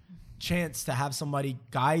chance to have somebody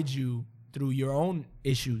guide you through your own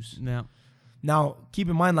issues. Yeah. Now, keep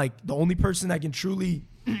in mind, like the only person that can truly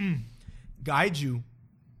guide you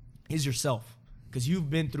is yourself, because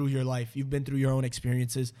you've been through your life. You've been through your own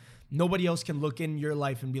experiences. Nobody else can look in your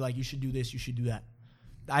life and be like, you should do this, you should do that.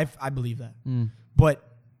 I believe that. But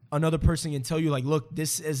another person can tell you like, look,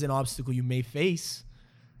 this is an obstacle you may face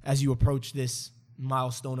as you approach this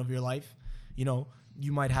milestone of your life.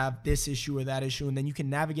 You might have this issue or that issue, and then you can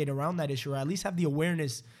navigate around that issue or at least have the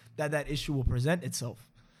awareness that issue will present itself.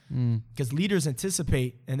 Because leaders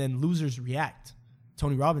anticipate and then losers react.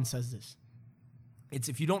 Tony Robbins says this. It's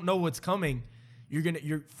if you don't know what's coming,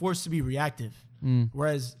 you're forced to be reactive.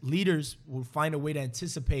 Whereas leaders will find a way to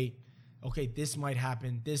anticipate, okay, this might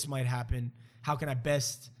happen. How can I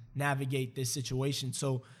best navigate this situation?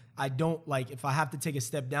 So I don't like, if I have to take a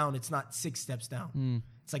step down, it's not 6 steps down.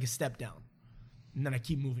 It's like a step down. And then I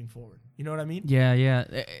keep moving forward. You know what I mean? Yeah.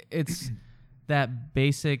 It's that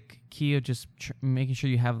basic key of just making sure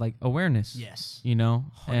you have like awareness. Yes. 100%.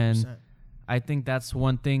 And I think that's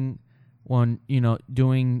one thing when,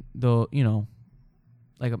 doing the,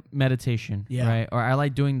 like a meditation, right? Or I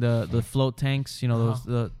like doing the float tanks, those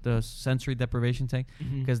the sensory deprivation tank,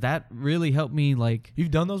 because that really helped me. Like,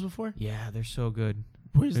 you've done those before? Yeah, they're so good.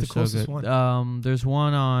 Where's the closest one? There's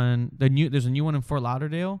one on there's a new one in Fort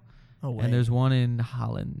Lauderdale. Oh, wait. And there's one in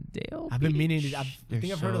Hollandale. I've been meaning to. I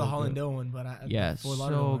think I've heard of the Hollandale one, but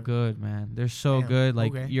so good, man. They're so good.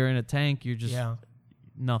 Like you're in a tank, you're just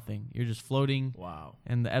nothing. You're just floating. Wow.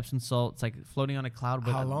 And the Epsom salt, it's like floating on a cloud.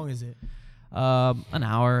 But how long is it? An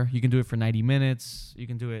hour. You can do it for 90 minutes. You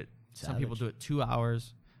can do it. Some people do it 2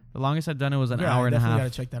 hours. The longest I've done it was an hour and a half. Gotta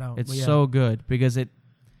check that out. It's so good because it's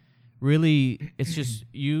just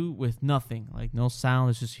you with nothing, like no sound.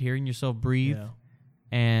 It's just hearing yourself breathe. Yeah.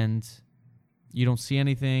 And you don't see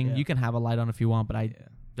anything. Yeah. You can have a light on if you want, but I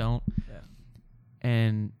don't. Yeah.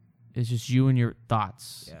 And it's just you and your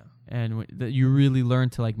thoughts. Yeah. And you really learn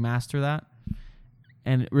to like master that,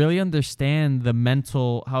 and really understand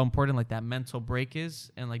how important like that mental break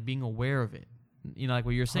is, and like being aware of it. Like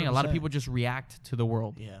what you're saying, 100%. A lot of people just react to the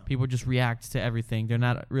world. Yeah. People just react to everything. They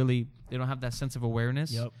don't have that sense of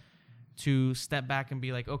awareness to step back and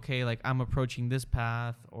be like, okay, like I'm approaching this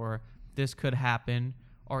path, or this could happen,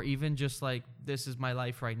 or even just like, this is my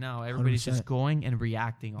life right now. Everybody's 100%. just going and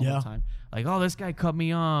reacting all the time. Like, oh, this guy cut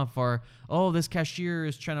me off, or, oh, this cashier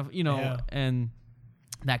is trying to, and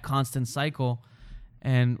that constant cycle.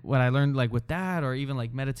 And what I learned, like with that, or even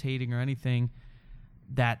like meditating or anything,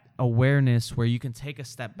 that awareness where you can take a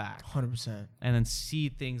step back 100% and then see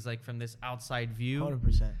things like from this outside view.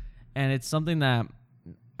 100%. And it's something that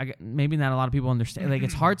maybe not a lot of people understand. Like,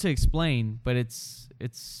 it's hard to explain, but it's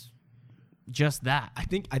just that. I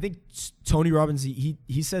think Tony Robbins,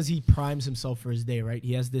 he says he primes himself for his day, right?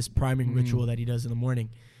 He has this priming ritual that he does in the morning.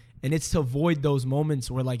 And it's to avoid those moments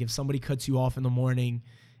where, like, if somebody cuts you off in the morning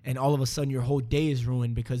and all of a sudden your whole day is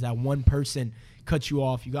ruined because that one person cut you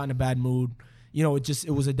off, you got in a bad mood, it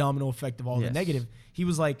was a domino effect of all the negative. He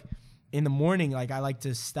was like, in the morning, like, I like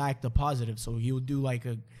to stack the positive. So he would do like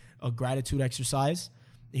a gratitude exercise.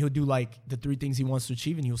 He'll do like the 3 things he wants to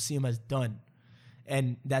achieve, and you'll see him as done.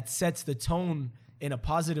 And that sets the tone in a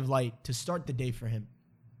positive light to start the day for him.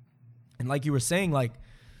 And like you were saying, like,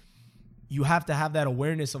 you have to have that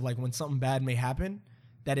awareness of, like, when something bad may happen,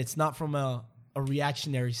 that it's not from a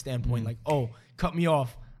reactionary standpoint. Like, oh, cut me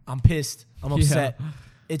off, I'm pissed, I'm upset.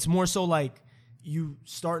 It's more so like, you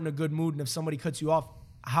start in a good mood, and if somebody cuts you off,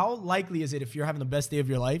 how likely is it, if you're having the best day of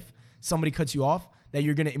your life, somebody cuts you off, that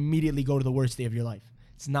you're going to immediately go to the worst day of your life?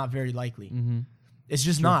 It's not very likely. It's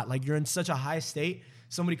just not. Like, you're in such a high state,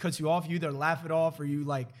 somebody cuts you off, you either laugh it off, or you,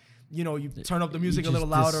 like, you turn up the music a little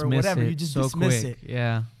louder or whatever. You just dismiss it.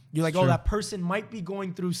 Yeah. You're like, oh, that person might be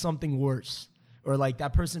going through something worse, or like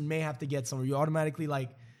that person may have to get somewhere. You automatically, like,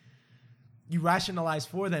 you rationalize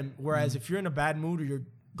for them. Whereas if you're in a bad mood or you're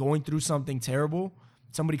going through something terrible,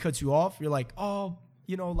 somebody cuts you off, you're like, oh,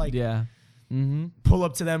 like, pull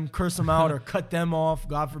up to them, curse them out, or cut them off,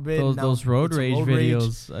 God forbid. Those road rage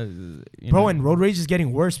videos. Bro, and road rage is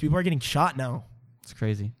getting worse. People are getting shot now. It's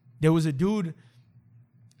crazy. There was a dude,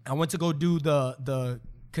 I went to go do the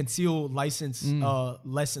concealed license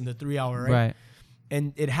lesson, the 3-hour, right?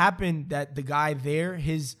 And it happened that the guy there,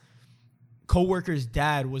 his coworker's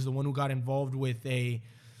dad was the one who got involved with a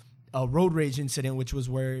road rage incident, which was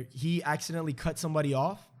where he accidentally cut somebody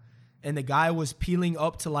off, and the guy was peeling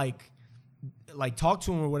up to like talk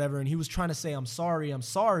to him or whatever, and he was trying to say, I'm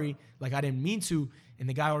sorry, like, I didn't mean to, and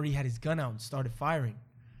the guy already had his gun out and started firing.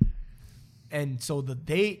 And so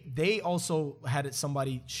they also had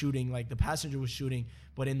somebody shooting, like the passenger was shooting,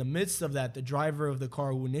 but in the midst of that, the driver of the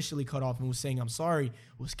car who initially cut off and was saying, I'm sorry,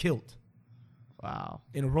 was killed. Wow.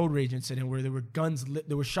 In a road rage incident where there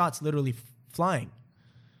were shots literally flying.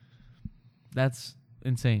 That's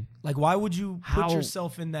insane. Like, why would you put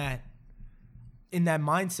yourself in that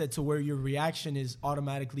mindset to where your reaction is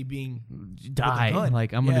automatically being die?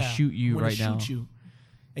 Like, I'm gonna shoot you right now.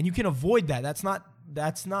 And you can avoid that.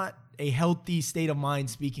 That's not a healthy state of mind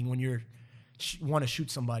speaking when you're want to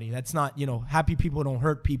shoot somebody. That's not, happy people don't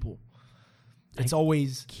hurt people. It's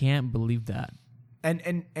always. Can't believe that.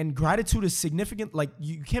 And gratitude is significant. Like,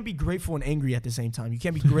 you can't be grateful and angry at the same time. You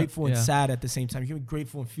can't be grateful and sad at the same time. You can't be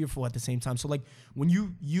grateful and fearful at the same time. So, like, when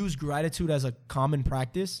you use gratitude as a common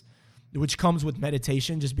practice, which comes with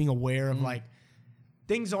meditation, just being aware of, like,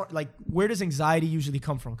 things aren't, like, where does anxiety usually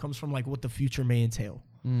come from? It comes from, like, what the future may entail.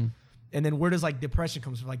 And then where does, like, depression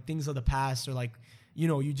comes from? Like, things of the past, or, like,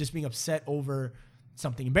 you just being upset over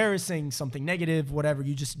something embarrassing, something negative, whatever.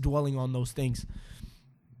 You just dwelling on those things.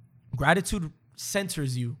 Gratitude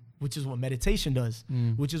centers you, which is what meditation does,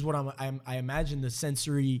 which is what I imagine the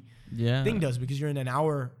sensory thing does, because you're in an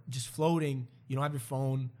hour just floating. You don't have your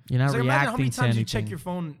phone. You're not reacting imagine how many to times anything. you check your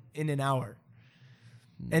phone in an hour.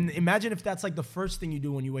 And imagine if that's like the first thing you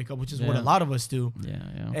do when you wake up, which is what a lot of us do.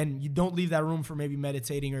 And you don't leave that room for maybe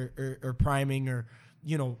meditating or priming or,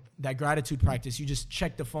 that gratitude practice. You just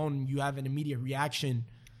check the phone and you have an immediate reaction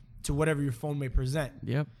to whatever your phone may present.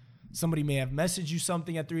 Somebody may have messaged you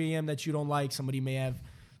something at 3 a.m. that you don't like. Somebody may have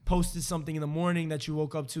posted something in the morning that you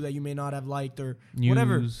woke up to that you may not have liked, or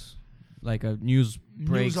whatever. Like a news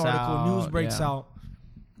breaks out.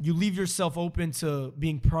 You leave yourself open to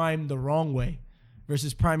being primed the wrong way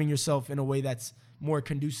versus priming yourself in a way that's more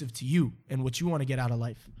conducive to you and what you want to get out of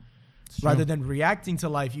life. Rather than reacting to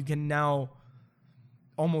life, you can now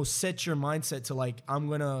almost set your mindset to, like, I'm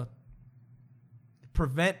going to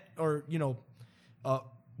prevent or,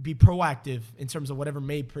 be proactive in terms of whatever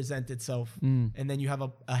may present itself. And then you have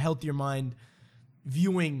a healthier mind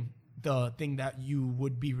viewing the thing that you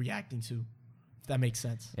would be reacting to, if that makes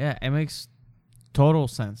sense. Yeah, it makes total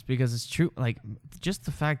sense, because it's true. Like, just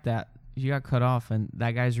the fact that you got cut off and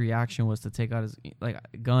that guy's reaction was to take out his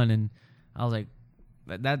gun, and I was like,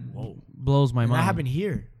 that blows my mind. That happened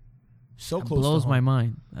here. So close. Blows my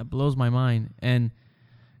mind. That blows my mind. And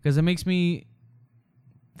because it makes me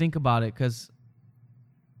think about it,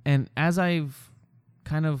 and as I've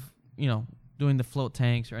kind of, doing the float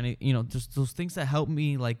tanks or any, just those things that help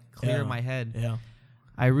me like clear my head. Yeah.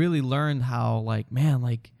 I really learned how like, man,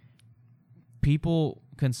 like people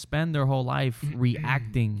can spend their whole life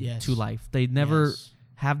reacting to life. They never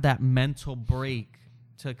have that mental break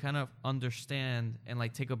to kind of understand and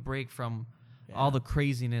like take a break from all the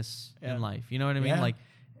craziness in life. You know what I mean? Like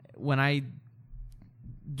when I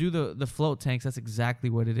do the float tanks, that's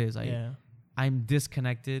exactly what it is. I'm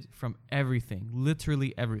disconnected from everything,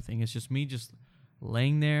 literally everything. It's just me just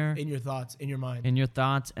laying there. In your thoughts, in your mind. In your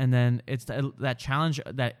thoughts. And then it's that challenge,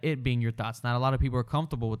 that it being your thoughts. Not a lot of people are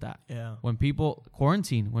comfortable with that. Yeah. When people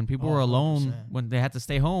quarantine, when people were alone, 100%. When they had to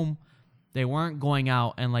stay home, they weren't going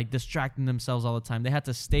out and like distracting themselves all the time. They had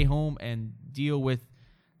to stay home and deal with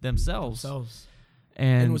themselves.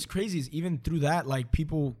 And what's crazy is even through that, like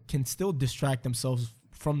people can still distract themselves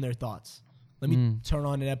from their thoughts. Let me turn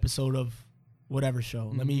on an episode of whatever show.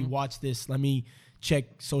 Let me watch this. Let me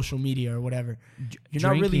check social media or whatever. You're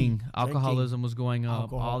not really alcoholism was going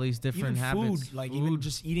up. All these different even habits. Food, like even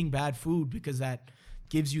just eating bad food, because that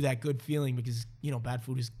gives you that good feeling, because bad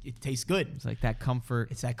food it tastes good. It's like that comfort.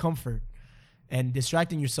 It's that comfort. And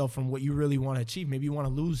distracting yourself from what you really want to achieve. Maybe you want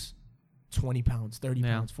to lose 20 pounds, 30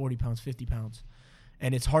 pounds, 40 pounds, 50 pounds.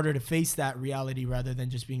 And it's harder to face that reality rather than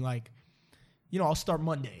just being like, I'll start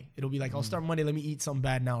Monday. It'll be like, I'll start Monday. Let me eat something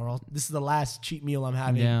bad now. Or this is the last cheat meal I'm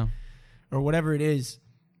having. Yeah. Or whatever it is.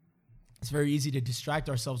 It's very easy to distract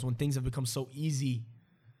ourselves when things have become so easy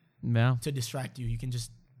to distract you. You can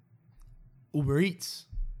just Uber Eats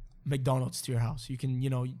McDonald's to your house. You can,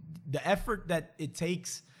 the effort that it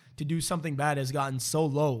takes to do something bad has gotten so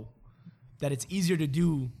low that it's easier to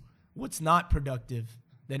do what's not productive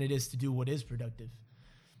than it is to do what is productive.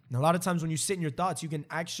 And a lot of times when you sit in your thoughts, you can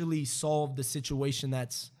actually solve the situation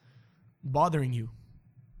that's bothering you.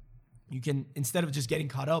 You can, instead of just getting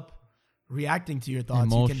caught up reacting to your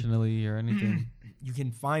thoughts emotionally or anything, you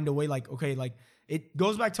can find a way, like, okay, like it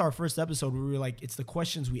goes back to our first episode where we were like, it's the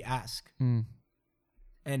questions we ask.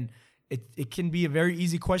 And it can be a very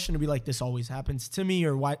easy question to be like, this always happens to me,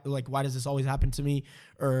 or why does this always happen to me?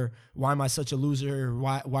 Or why am I such a loser? Or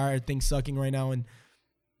why are things sucking right now? And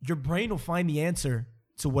your brain will find the answer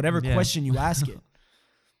to whatever question you ask it.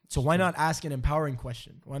 So why not ask an empowering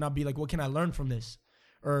question? Why not be like, what can I learn from this?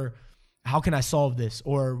 Or how can I solve this?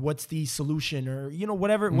 Or what's the solution? Or,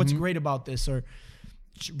 whatever, what's great about this? Or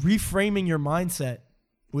reframing your mindset,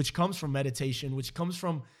 which comes from meditation, which comes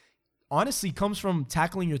from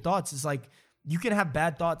tackling your thoughts. It's like, you can have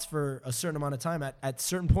bad thoughts for a certain amount of time. At a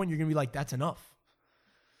certain point, you're going to be like, that's enough.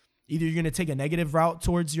 Either you're going to take a negative route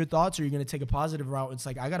towards your thoughts, or you're going to take a positive route. It's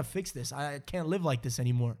like, I got to fix this. I can't live like this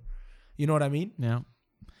anymore. You know what I mean? Yeah.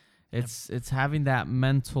 It's having that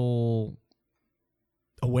mental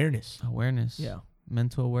awareness. Yeah.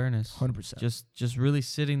 Mental awareness. 100%. Just really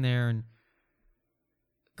sitting there, and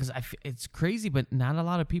because it's crazy, but not a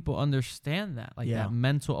lot of people understand that. Like that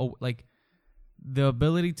mental, like the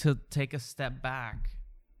ability to take a step back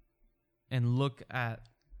and look at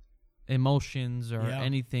emotions or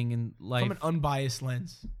anything in life from an unbiased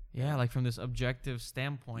lens. Yeah, like from this objective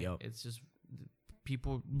standpoint. It's just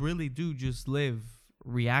people really do just live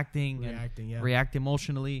reacting, react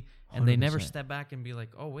emotionally, 100%. And they never step back and be like,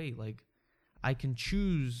 oh wait, like I can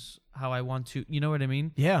choose how I want to. You know what I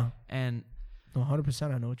mean? Yeah. And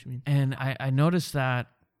 100%, I know what you mean. And I noticed that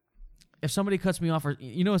if somebody cuts me off, or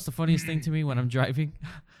it's the funniest thing to me when I'm driving,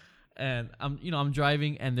 and I'm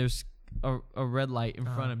driving and there's a red light in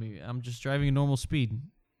front of me. I'm just driving at normal speed,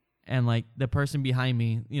 and like the person behind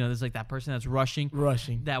me, there's like that person that's rushing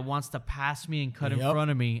that wants to pass me and cut in front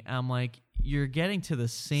of me. I'm like, you're getting to the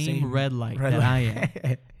same red light that I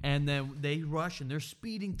am. And then they rush and they're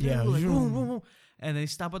speeding through, like boom, boom, boom. And they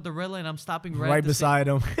stop at the red light, and I'm stopping right beside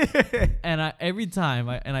them. And every time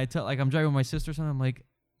I tell, like I'm driving with my sister or something, I'm like,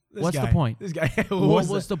 what's the point? This guy. What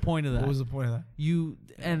was the point of that? What was the point of that?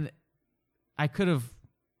 And I could have,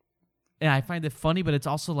 and I find it funny, but it's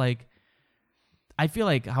also like, I feel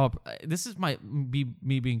like this is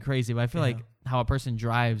me being crazy, but I feel like how a person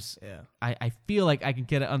drives. Yeah. I feel like I can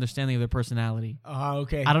get an understanding of their personality.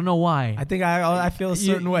 Okay. I don't know why. I think I feel a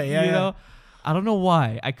certain way. Yeah. You know? I don't know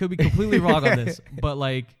why. I could be completely wrong on this, but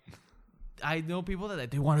like, I know people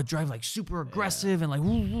that they want to drive like super aggressive and like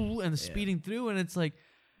woo, woo, and speeding through, and it's like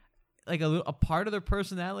a part of their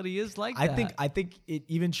personality is like that. I think it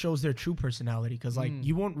even shows their true personality, because like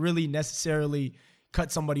you won't really necessarily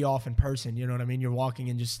cut somebody off in person. You know what I mean? You're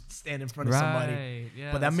walking and just stand in front of somebody,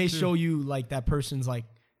 but that may show you like that person's like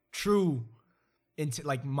true into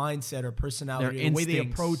like mindset or personality, or the way they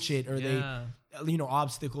approach it, or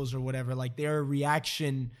obstacles or whatever, like their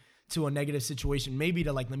reaction to a negative situation, maybe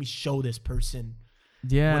to like, let me show this person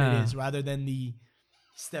what it is, rather than the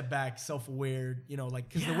step back, self-aware,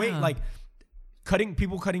 because the way like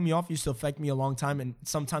people cutting me off used to affect me a long time, and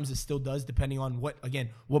sometimes it still does, depending on what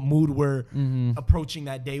mood we're approaching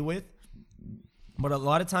that day with. But a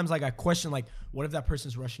lot of times, like, I question, like, what if that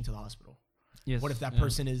person's rushing to the hospital? Yes. What if that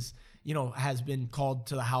person is, has been called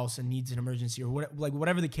to the house and needs an emergency, or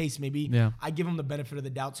whatever the case may be. Yeah. I give them the benefit of the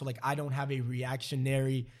doubt, so like I don't have a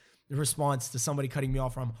reactionary response to somebody cutting me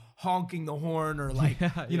off, or I'm honking the horn, or like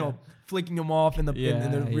flicking them off in the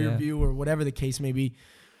rear view, or whatever the case may be.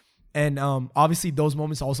 And obviously those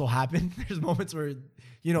moments also happen. There's moments where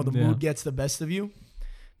the mood gets the best of you,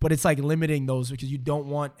 but it's like limiting those, because you don't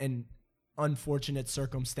want an unfortunate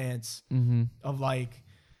circumstance of like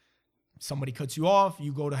somebody cuts you off,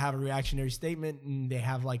 you go to have a reactionary statement, and they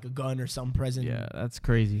have like a gun or something present. Yeah, that's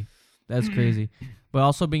crazy. That's crazy. But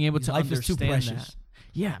also being able to understand is too precious. That.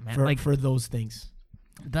 Yeah, man. For those things.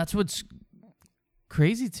 That's what's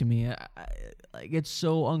crazy to me. Like, it's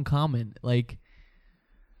so uncommon. Like,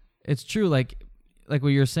 it's true. Like what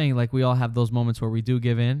you're saying, like we all have those moments where we do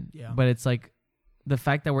give in. Yeah. But it's like the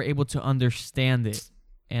fact that we're able to understand it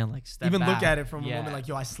and like step even back. Look at it from a moment like,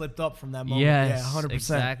 yo, I slipped up from that moment. Yes, 100%.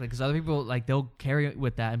 Exactly. Because other people, like, they'll carry it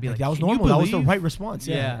with that and be like, that was normal. That was the right response.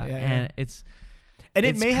 Yeah. And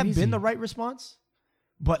it may have been the right response,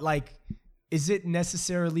 but like, is it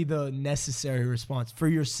necessarily the necessary response for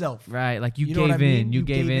yourself? Right. Like you gave in. You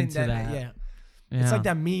gave in to that. Yeah. It's like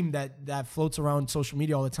that meme that floats around social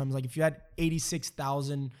media all the time. It's like, if you had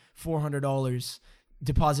 $86,400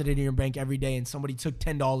 deposited in your bank every day and somebody took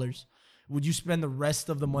 $10, would you spend the rest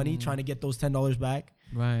of the money trying to get those $10 back?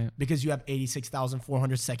 Right. Because you have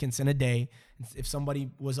 86,400 seconds in a day. If somebody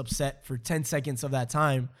was upset for 10 seconds of that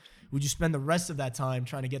time, would you spend the rest of that time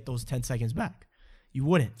trying to get those 10 seconds back? You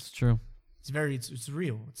wouldn't. It's true. It's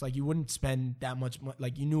real. It's like you wouldn't spend that much,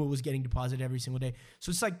 like you knew it was getting deposited every single day. So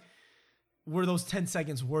it's like, were those 10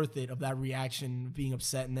 seconds worth it of that reaction, being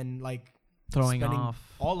upset, and then like throwing off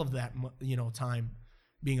all of that, time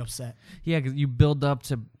being upset? Yeah, because you build up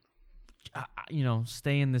to,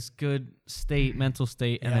 stay in this good state, mental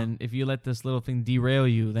state, and then if you let this little thing derail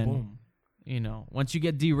you, then boom. Once you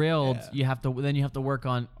get derailed, you have to work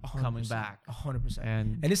on coming back. 100%.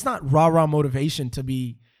 And it's not rah motivation to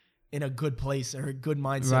be in a good place or a good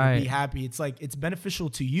mindset, right, and be happy. It's like, it's beneficial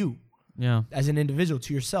to you, as an individual,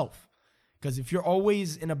 to yourself. Because if you're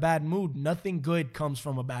always in a bad mood, nothing good comes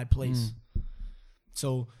from a bad place.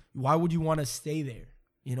 So why would you want to stay there?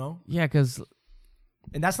 Yeah, because,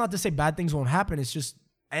 and that's not to say bad things won't happen. It's just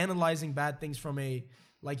analyzing bad things from a,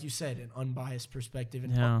 like you said, an unbiased perspective,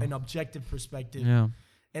 and an objective perspective. Yeah.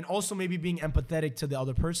 And also maybe being empathetic to the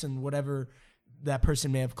other person, whatever that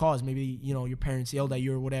person may have caused. Maybe, your parents yelled at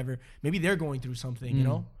you or whatever. Maybe they're going through something,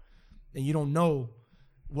 and you don't know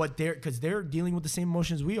what because they're dealing with the same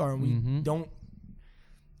emotions we are, and we don't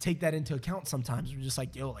take that into account sometimes. We're just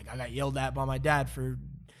like, yo, like I got yelled at by my dad for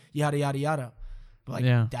yada, yada, yada. But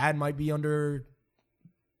like dad might be under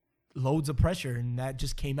loads of pressure, and that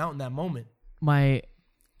just came out in that moment. And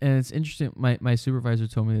it's interesting, my supervisor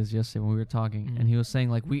told me this yesterday when we were talking, and he was saying,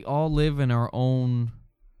 like, we all live in our own,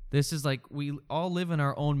 this is like, we all live in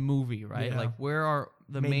our own movie, right? Yeah. Like, we're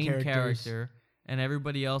the main character, and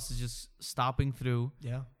everybody else is just stopping through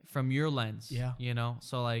from your lens. Yeah.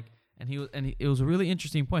 So like, it was a really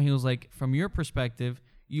interesting point. He was like, from your perspective,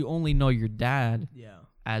 you only know your dad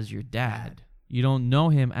as your dad. You don't know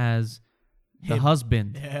him as the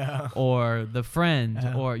husband or the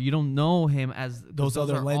friend, or you don't know him as those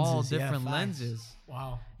other lenses. All different lenses.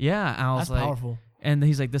 Wow. Yeah. I was That's powerful. And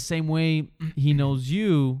he's like, the same way he knows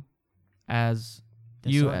you as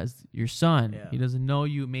as your son. Yeah. He doesn't know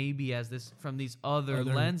you maybe as this from these other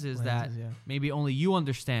lenses that maybe only you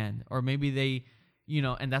understand, or maybe they,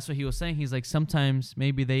 and that's what he was saying. He's like, sometimes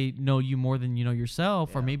maybe they know you more than you know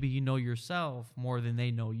yourself, or maybe you know yourself more than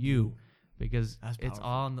they know you. Because it's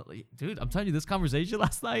all in the, dude, I'm telling you, this conversation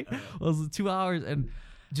last night was 2 hours and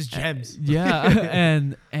just gems.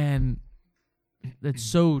 And it's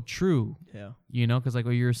so true. Yeah. Because like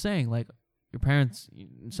what you were saying, like your parents,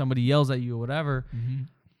 somebody yells at you or whatever,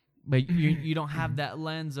 but you don't have that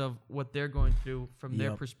lens of what they're going through from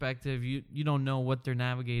their perspective. You don't know what they're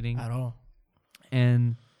navigating at all.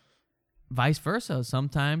 And vice versa.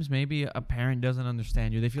 Sometimes maybe a parent doesn't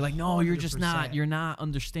understand you. They feel like, no, you're just not. You're not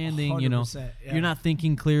understanding. You're not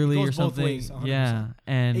thinking clearly or something. Ways,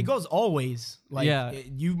 and it goes always. Like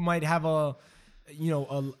you might have a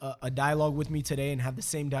dialogue with me today and have the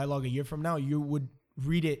same dialogue a year from now. You would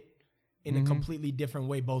read it in a completely different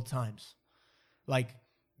way both times. Like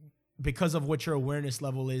because of what your awareness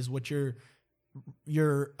level is, what your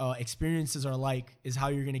experiences are like, is how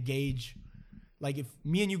you're going to gauge. Like if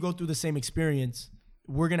me and you go through the same experience,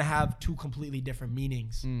 we're going to have two completely different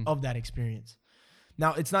meanings of that experience.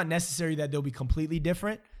 Now, it's not necessary that they'll be completely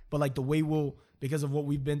different, but like the way because of what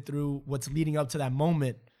we've been through, what's leading up to that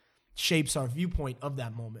moment shapes our viewpoint of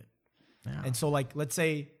that moment. Yeah. And so like, let's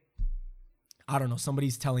say, I don't know,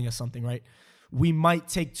 somebody's telling us something, right? We might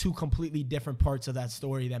take two completely different parts of that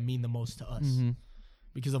story that mean the most to us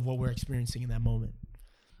because of what we're experiencing in that moment.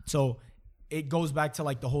 So it goes back to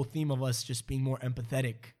like the whole theme of us just being more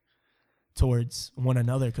empathetic towards one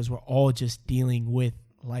another, because we're all just dealing with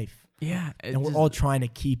life. Yeah. And we're all trying to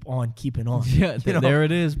keep on keeping on. Yeah. There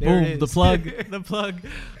it is. Boom. It is. The plug. The plug.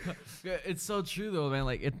 It's so true though, man.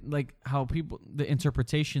 Like how people, the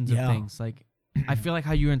interpretations of things, like I feel like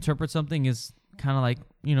how you interpret something is kind of like,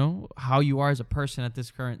 you know, how you are as a person at this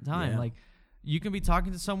current time. Like you can be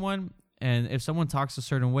talking to someone, and if someone talks a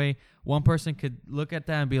certain way, one person could look at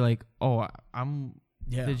that and be like, oh,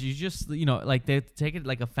 did you just, you know, like they take it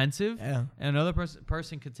like offensive, and another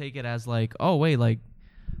person could take it as like, oh wait,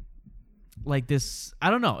 like this, I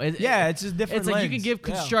don't know. It's just different. It's like lens. You can give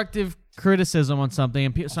constructive criticism on something,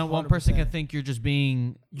 and one person can think you're just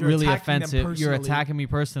being really offensive. You're attacking me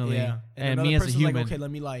personally, and me as a human. Like, okay,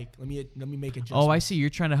 let me make adjustments. Oh, I see. You're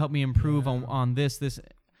trying to help me improve on this,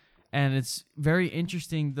 and it's very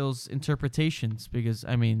interesting, those interpretations, because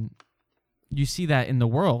I mean, you see that in the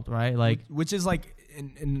world, right? Like, which is like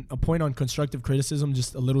in a point on constructive criticism,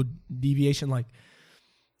 just a little deviation, like.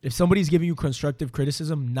 If somebody's giving you constructive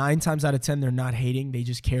criticism, 9 times out of 10, they're not hating. They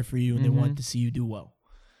just care for you and they want to see you do well.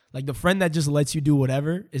 Like the friend that just lets you do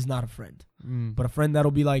whatever is not a friend. But a friend that'll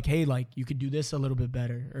be like, hey, like you could do this a little bit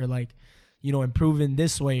better, or like, you know, improve in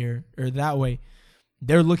this way or that way.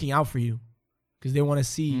 They're looking out for you because they want to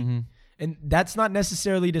see. And that's not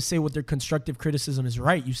necessarily to say what their constructive criticism is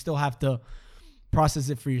right. You still have to process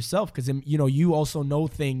it for yourself, because, you know, you also know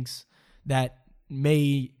things that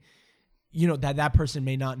may... you know, that person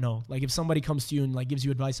may not know. Like if somebody comes to you and like gives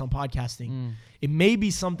you advice on podcasting, it may be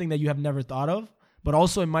something that you have never thought of, but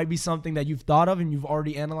also it might be something that you've thought of and you've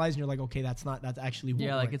already analyzed and you're like, okay, that's actually what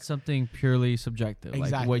like it's something purely subjective.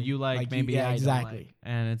 Exactly. Like what you like maybe I don't like.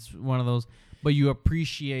 And it's one of those, but you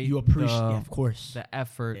appreciate of course, the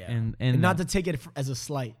effort and not to take it as a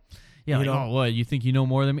slight. Yeah, you know, what, you think you know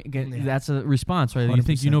more than me? That's a response, right? 100%. You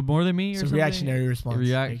think you know more than me, or it's a reactionary response.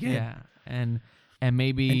 And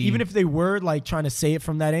maybe, and even if they were like trying to say it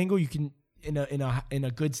from that angle, you can, in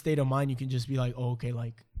a good state of mind, you can just be like, oh, okay,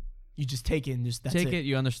 like you just take it and just that's it.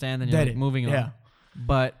 You understand, and you're like moving on. Yeah.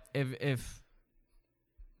 But if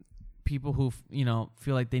people who you know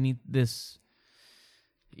feel like they need this,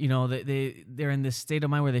 you know, they're in this state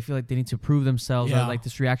of mind where they feel like they need to prove themselves, or like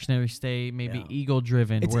this reactionary state, maybe ego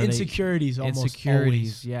driven. It's insecurities,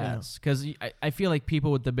 insecurities, yes. Because I feel like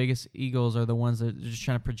people with the biggest egos are the ones that are just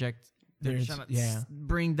trying to project. They're trying to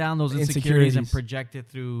bring down those insecurities and project it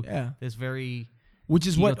through this very, which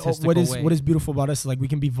is what is beautiful about us is like we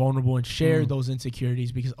can be vulnerable and share those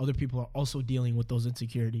insecurities, because other people are also dealing with those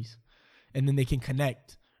insecurities, and then they can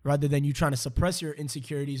connect, rather than you trying to suppress your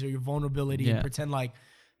insecurities or your vulnerability and pretend like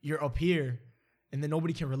you're up here and then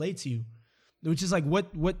nobody can relate to you. Which is like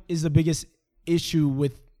what is the biggest issue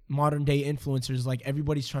with modern day influencers? Like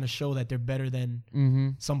everybody's trying to show that they're better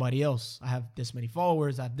than somebody else. I have this many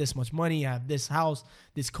followers, I have this much money, I have this house,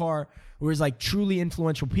 this car. Whereas like truly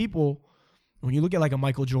influential people, when you look at like a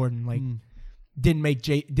Michael Jordan, like didn't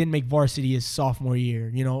make varsity his sophomore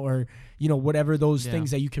year, you know, or you know, whatever those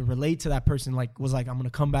things that you can relate to that person, like was like, I'm gonna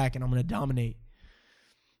come back and I'm gonna dominate.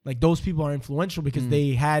 Like those people are influential because they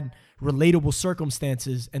had relatable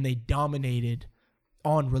circumstances and they dominated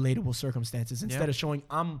on relatable circumstances instead of showing,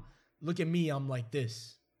 look at me, I'm like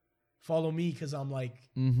this. Follow me because I'm like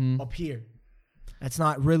up here. That's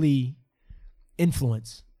not really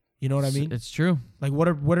influence. You know what I mean? It's true. Like what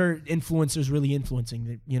are influencers really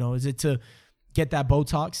influencing? You know, is it to get that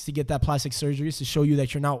Botox, to get that plastic surgery, to show you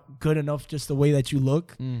that you're not good enough just the way that you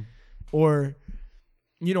look? Or,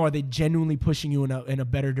 you know, are they genuinely pushing you in a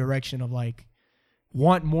better direction of like,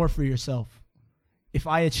 want more for yourself? If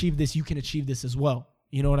I achieve this, you can achieve this as well.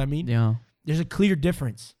 You know what I mean? Yeah. There's a clear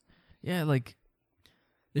difference. Yeah, like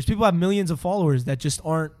there's people who have millions of followers that just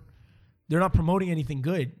they're not promoting anything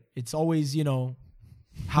good. It's always, you know,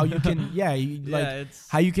 how you can,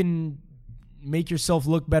 how you can make yourself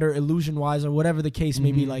look better illusion-wise or whatever the case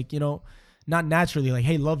may be. Like, you know, not naturally, like,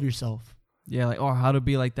 hey, love yourself. Yeah, like, or how to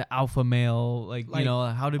be like the alpha male, like you know,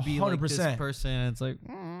 how to be 100%. Like this person.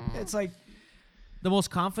 It's like the most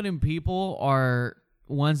confident people are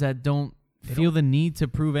ones that don't feel the need to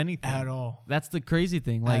prove anything at all. That's the crazy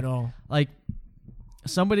thing. Like, at all. Like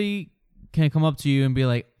somebody can come up to you and be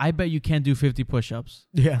like, I bet you can't do 50 push-ups.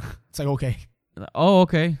 Yeah. It's like, okay. Oh,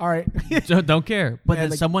 okay. All right. Don't care. But then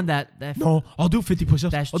like, someone that no, I'll do 50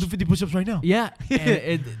 push-ups. I'll do 50 push-ups right now. Yeah.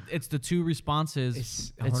 And it's the two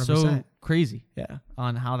responses. It's so crazy. Yeah.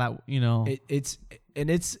 On how that, you know. It's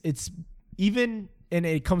even, and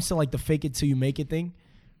it comes to like the fake it till you make it thing.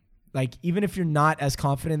 Like, even if you're not as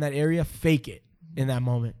confident in that area, fake it in that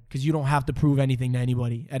moment. Because you don't have to prove anything to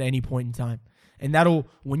anybody at any point in time. And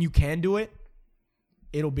when you can do it,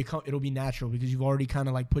 it'll be natural because you've already kind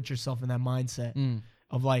of like put yourself in that mindset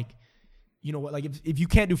of like, you know what, like if you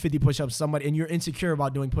can't do 50 push-ups, somebody, and you're insecure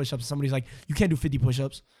about doing push-ups, somebody's like, you can't do 50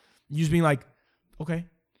 push-ups. You just being like, okay.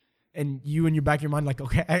 And you in your back of your mind, like,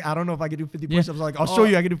 okay, I don't know if I can do 50 push-ups. Like, I'll show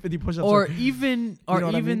you I can do 50 push-ups. Or even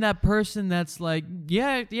that person that's like,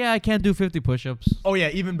 yeah, I can't do 50 push-ups. Oh yeah,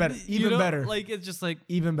 even better. Even better. Like, it's just like,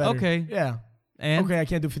 even better. Okay. Yeah. And okay, I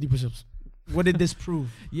can't do 50 push-ups. What did this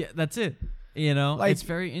prove? Yeah, that's it. You know, like, it's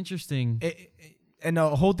very interesting. And the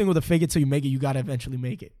whole thing with the fake it till you make it, you got to eventually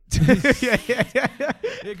make it.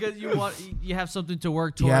 Because you have something to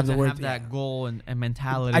work towards and have that goal and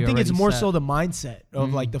mentality. I think it's more so the mindset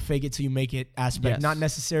of like the fake it till you make it aspect, not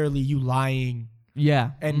necessarily you lying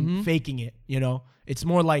and faking it, you know? It's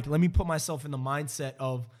more like, let me put myself in the mindset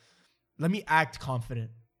of, let me act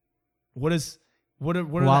confident. What are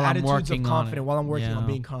the attitudes of confident while I'm working on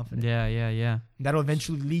being confident? Yeah. That'll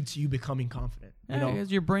eventually lead to you becoming confident. You know,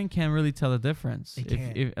 because your brain can't really tell the difference.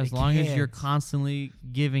 As long as you're constantly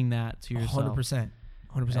giving that to yourself. 100%.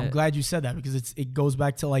 I'm glad you said that because it goes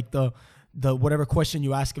back to like the whatever question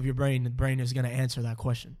you ask of your brain, the brain is going to answer that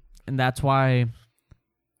question. And that's why,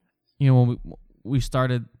 you know, when we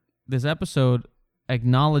started this episode,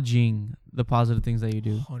 acknowledging the positive things that you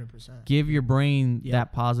do. 100%. Give your brain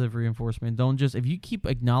that positive reinforcement. Don't just, if you keep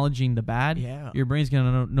acknowledging the bad, your brain's going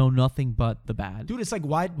to know nothing but the bad. Dude, it's like,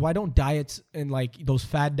 why don't diets and like those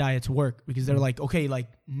fad diets work? Because they're like, okay, like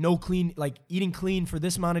no clean, like eating clean for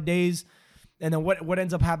this amount of days. And then what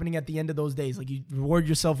ends up happening at the end of those days? Like you reward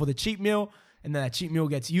yourself with a cheat meal and then that cheat meal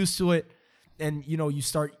gets used to it. And, you know, you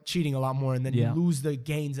start cheating a lot more and then you lose the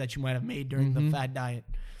gains that you might have made during the fad diet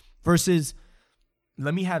versus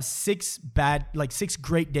let me have 6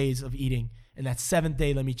 great days of eating, and that 7th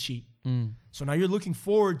day, let me cheat. So now you're looking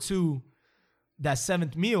forward to that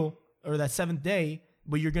 7th meal or that 7th day,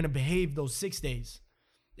 but you're going to behave those 6 days.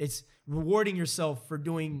 It's rewarding yourself for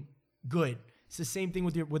doing good. It's the same thing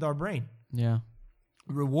with our brain. Yeah.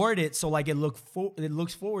 Reward it so like it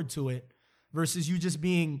looks forward to it versus you just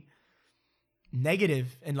being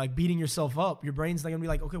negative and like beating yourself up. Your brain's like gonna be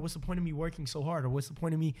like, okay, what's the point of me working so hard, or what's the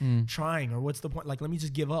point of me trying, or what's the point, like, let me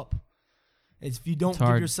just give up. It's if you don't give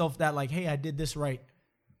yourself that, like, hey, I did this right,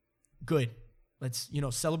 good, let's, you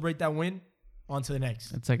know, celebrate that win, on to the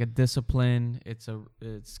next. It's like a discipline. It's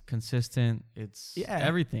consistent. It's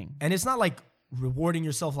everything. And it's not like rewarding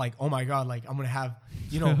yourself like, oh my God, like I'm gonna have,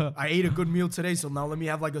 you know, I ate a good meal today, so now let me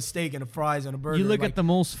have like a steak and a fries and a burger. You look like, at the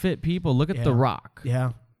most fit people. Look at The Rock.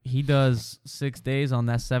 Yeah. He does 6 days. On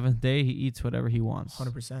that 7th day, he eats whatever he wants.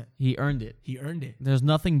 100%. He earned it. There's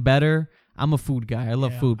nothing better. I'm a food guy. I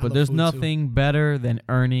love food, but there's nothing better than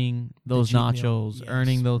earning those nachos,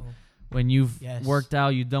 earning those. When you've worked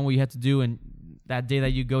out, you've done what you had to do, and that day that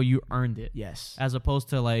you go, you earned it. Yes. As opposed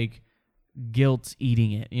to like guilt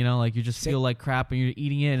eating it. You know, like you just feel like crap and you're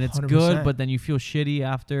eating it and it's 100%. Good, but then you feel shitty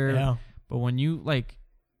after. Yeah. But when you like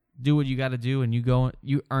do what you got to do and you go,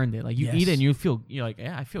 you earned it. Like you eat it and you're like,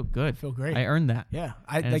 yeah, I feel good. I feel great. I earned that. Yeah.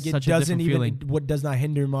 Like it doesn't even, what does not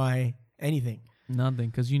hinder my anything. Nothing.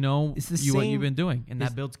 Because you know what you've been doing. And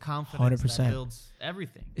that builds confidence. 100%. That builds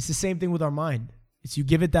everything. It's the same thing with our mind. It's you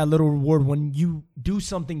give it that little reward when you do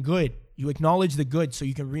something good. You acknowledge the good so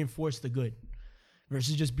you can reinforce the good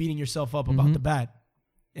versus just beating yourself up about the bad.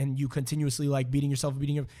 And you continuously like beating yourself,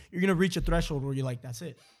 you're going to reach a threshold where you're like, that's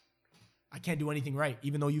it. I can't do anything right.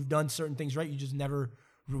 Even though you've done certain things right, you just never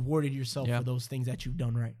rewarded yourself for those things that you've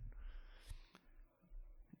done right.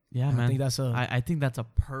 Yeah, man. I think that's a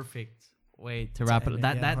perfect way to wrap it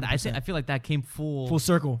up. I feel like that came full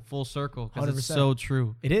circle. Full circle. Because it's so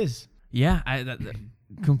true. It is. Yeah,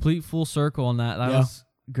 complete full circle on that. That was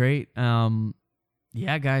great.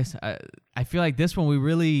 Yeah, guys. I feel like this one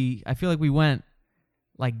I feel like we went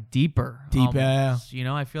like deeper. Almost, you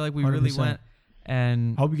know, I feel like we 100%. Really went.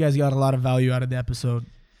 And I hope you guys got a lot of value out of the episode.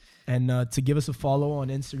 And to give us a follow on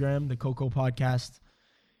Instagram, the KOKO Podcast.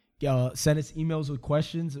 Send us emails with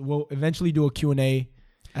questions. We'll eventually do a Q&A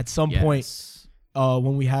at some point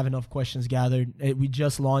when we have enough questions gathered. We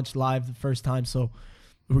just launched live the first time, so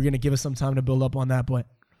we're going to give us some time to build up on that. But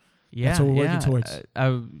Yeah, that's what we're working towards.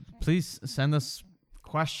 Please send us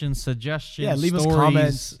questions, suggestions. Yeah, leave stories. us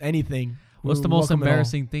comments, anything. What's the most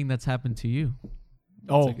embarrassing thing that's happened to you?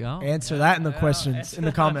 Answer that in the questions in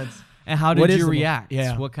the comments. And how did you react?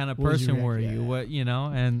 Yeah. What kind of person were you? What,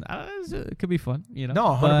 and it could be fun, No,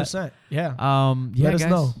 100%. Yeah. Let us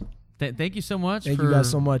know. Thank you so much. Thank you guys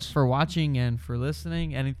so much for watching and for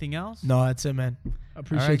listening. Anything else? No, that's it, man. I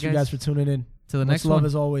appreciate you guys for tuning in. To the Much next love one.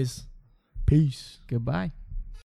 as always. Peace. Goodbye.